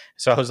time.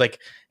 So I was like,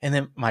 and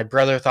then my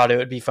brother thought it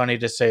would be funny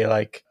to say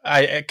like,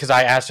 because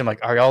I asked him like,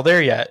 are y'all there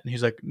yet? And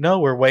he's like, no,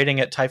 we're waiting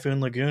at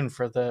Typhoon Lagoon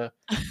for the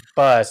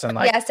bus. And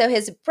like, yeah, so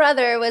his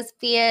brother was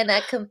being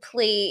a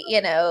complete,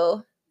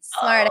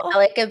 smart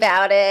aleck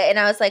about it. And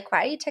I was like,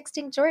 why are you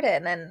texting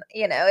Jordan? And,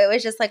 it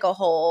was just like a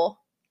whole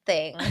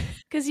thing.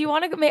 Because you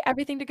want to make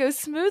everything to go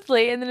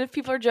smoothly. And then if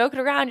people are joking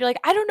around, you're like,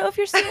 I don't know if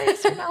you're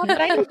serious or not,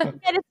 but I need to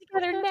get it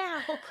together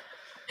now.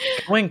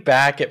 Going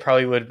back, it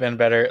probably would have been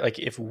better like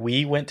if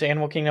we went to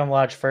Animal Kingdom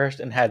Lodge first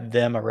and had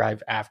them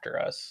arrive after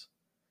us.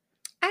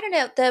 I don't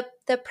know.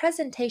 The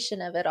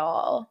presentation of it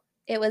all,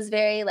 it was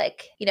very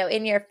like,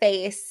 in your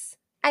face.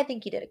 I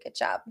think you did a good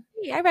job.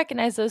 Yeah, I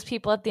recognize those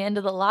people at the end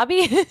of the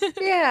lobby.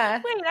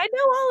 Yeah. Wait, I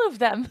know all of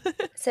them.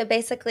 So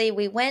basically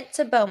we went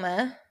to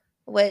Boma,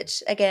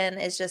 which again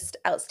is just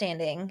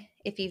outstanding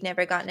if you've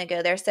never gotten to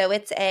go there. So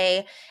it's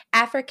a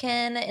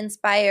African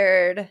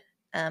inspired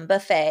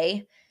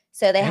buffet.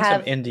 So they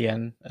have some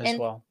Indian as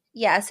well.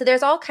 Yeah. So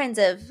there's all kinds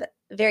of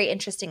very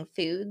interesting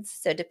foods.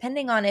 So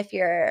depending on if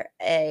you're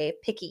a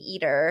picky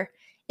eater,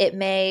 it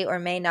may or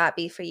may not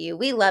be for you.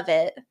 We love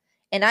it.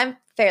 And I'm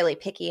fairly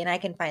picky and I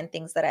can find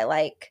things that I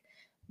like.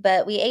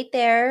 But we ate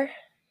there.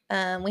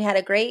 We had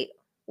a great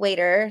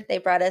waiter. They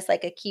brought us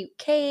like a cute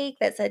cake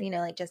that said,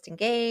 like just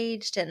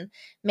engaged and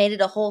made it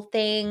a whole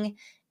thing.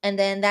 And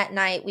then that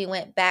night we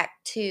went back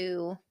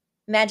to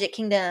Magic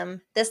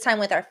Kingdom, this time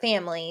with our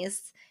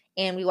families.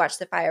 And we watched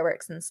the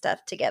fireworks and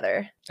stuff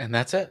together. And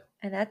that's it.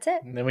 And that's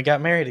it. And then we got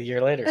married a year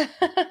later.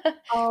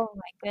 Oh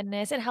my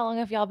goodness. And how long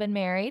have y'all been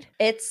married?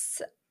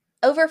 It's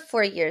over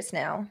 4 years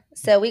now.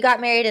 So we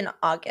got married in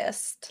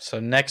August. So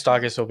next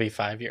August will be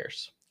 5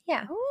 years.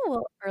 Yeah. Oh,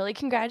 well, early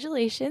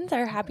congratulations.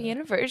 Our happy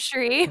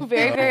anniversary.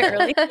 Very, very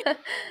early.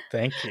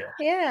 Thank you.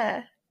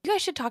 Yeah. You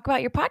guys should talk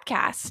about your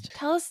podcast.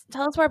 Tell us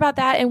more about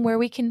that and where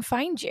we can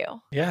find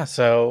you. Yeah.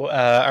 So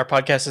our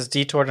podcast is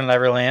Detour to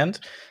Neverland.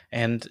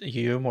 And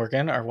you,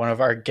 Morgan, are one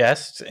of our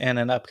guests in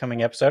an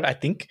upcoming episode. I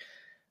think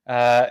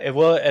it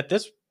will at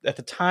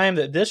the time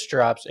that this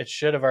drops, it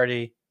should have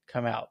already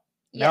come out.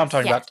 Yes, now I'm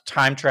talking about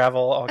time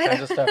travel, all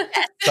kinds of stuff.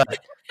 But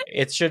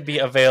it should be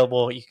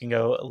available. You can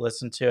go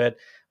listen to it.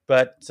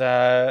 But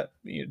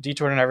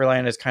Detour to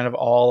Neverland is kind of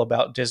all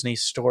about Disney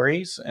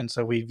stories. And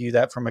so we view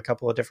that from a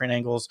couple of different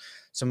angles.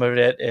 Some of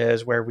it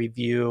is where we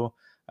view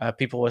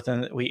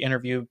we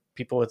interview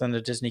people within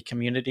the Disney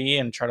community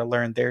and try to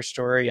learn their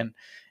story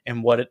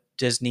and what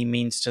Disney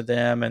means to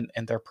them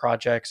and their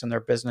projects and their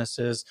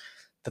businesses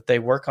that they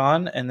work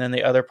on. And then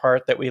the other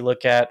part that we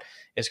look at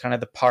is kind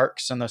of the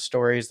parks and the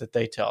stories that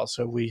they tell.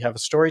 So we have a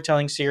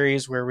storytelling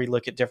series where we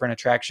look at different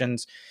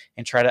attractions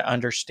and try to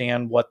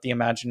understand what the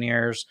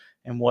Imagineers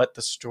and what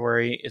the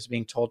story is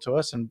being told to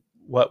us and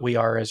what we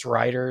are as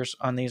writers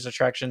on these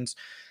attractions.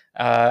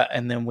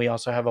 And then we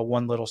also have a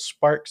One Little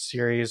Spark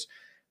series,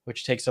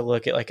 which takes a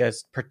look at like a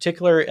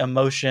particular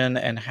emotion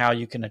and how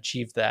you can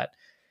achieve that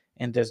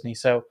in Disney.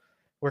 So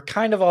we're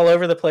kind of all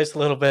over the place a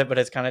little bit, but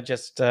it's kind of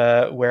just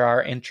where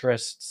our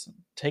interests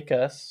take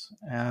us.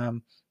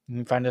 You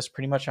can find us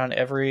pretty much on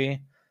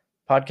every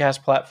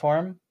podcast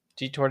platform,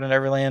 Detour to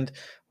Neverland.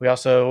 We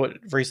also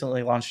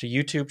recently launched a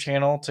YouTube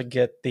channel to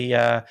get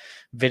the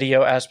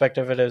video aspect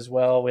of it as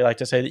well. We like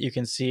to say that you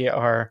can see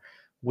our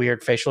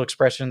weird facial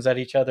expressions at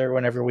each other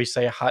whenever we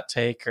say a hot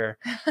take, or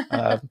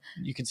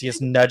you can see us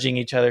nudging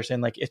each other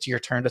saying like, it's your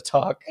turn to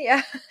talk.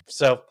 Yeah.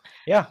 So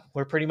yeah,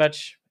 we're pretty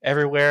much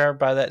everywhere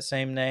by that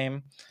same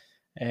name,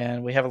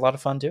 and we have a lot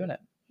of fun doing it.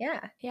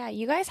 Yeah. Yeah,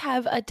 you guys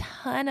have a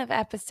ton of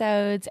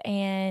episodes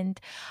and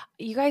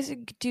you guys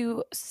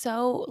do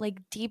so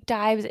like deep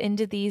dives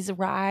into these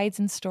rides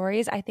and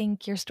stories. I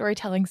think your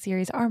storytelling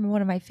series are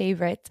one of my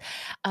favorites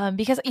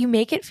because you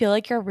make it feel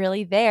like you're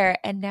really there.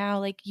 And now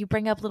like you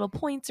bring up little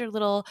points or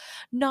little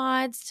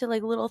nods to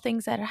like little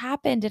things that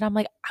happened. And I'm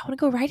like, I want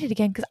to go write it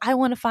again because I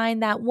want to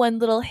find that one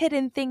little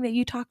hidden thing that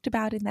you talked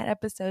about in that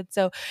episode.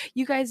 So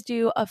you guys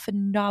do a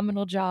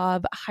phenomenal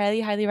job.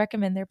 Highly, highly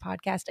recommend their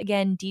podcast.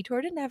 Again,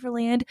 Detour to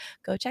Neverland.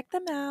 Go check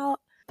them out.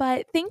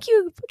 But thank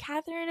you,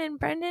 Catherine and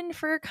Brendan,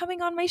 for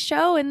coming on my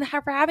show and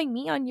for having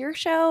me on your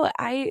show.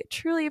 I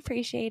truly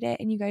appreciate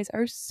it. And you guys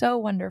are so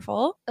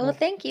wonderful. Well,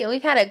 thank you.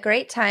 We've had a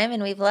great time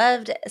and we've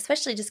loved,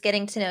 especially just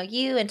getting to know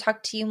you and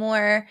talk to you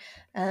more.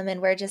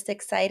 And we're just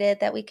excited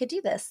that we could do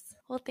this.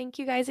 Well, thank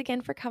you guys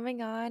again for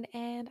coming on.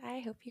 And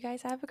I hope you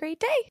guys have a great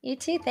day. You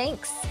too.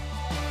 Thanks.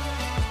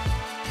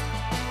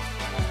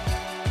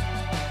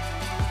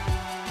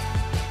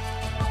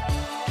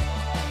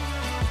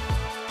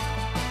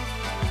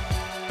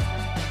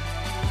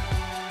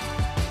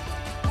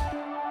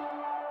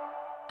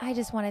 I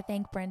just want to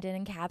thank Brendan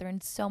and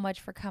Catherine so much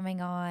for coming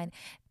on.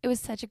 It was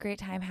such a great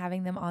time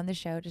having them on the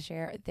show to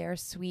share their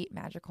sweet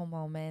magical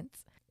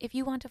moments. If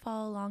you want to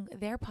follow along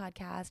their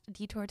podcast,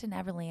 Detour to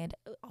Neverland,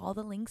 all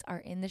the links are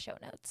in the show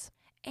notes.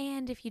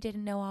 And if you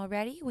didn't know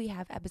already, we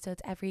have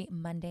episodes every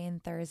Monday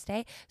and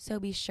Thursday, so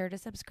be sure to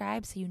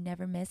subscribe so you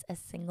never miss a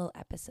single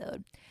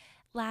episode.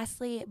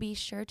 Lastly, be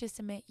sure to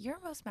submit your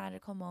most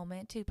magical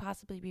moment to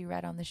possibly be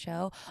read on the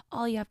show.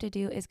 All you have to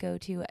do is go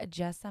to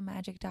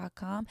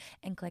justsomemagic.com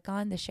and click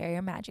on the Share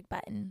Your Magic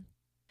button.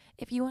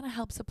 If you want to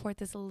help support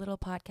this little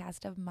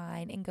podcast of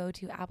mine and go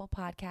to Apple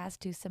Podcasts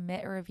to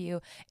submit a review,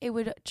 it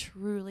would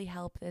truly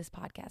help this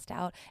podcast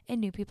out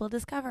and new people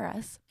discover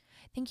us.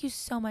 Thank you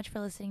so much for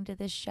listening to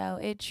this show.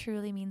 It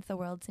truly means the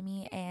world to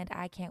me, and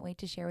I can't wait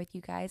to share with you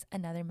guys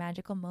another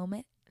magical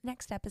moment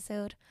next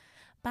episode.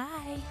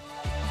 Bye.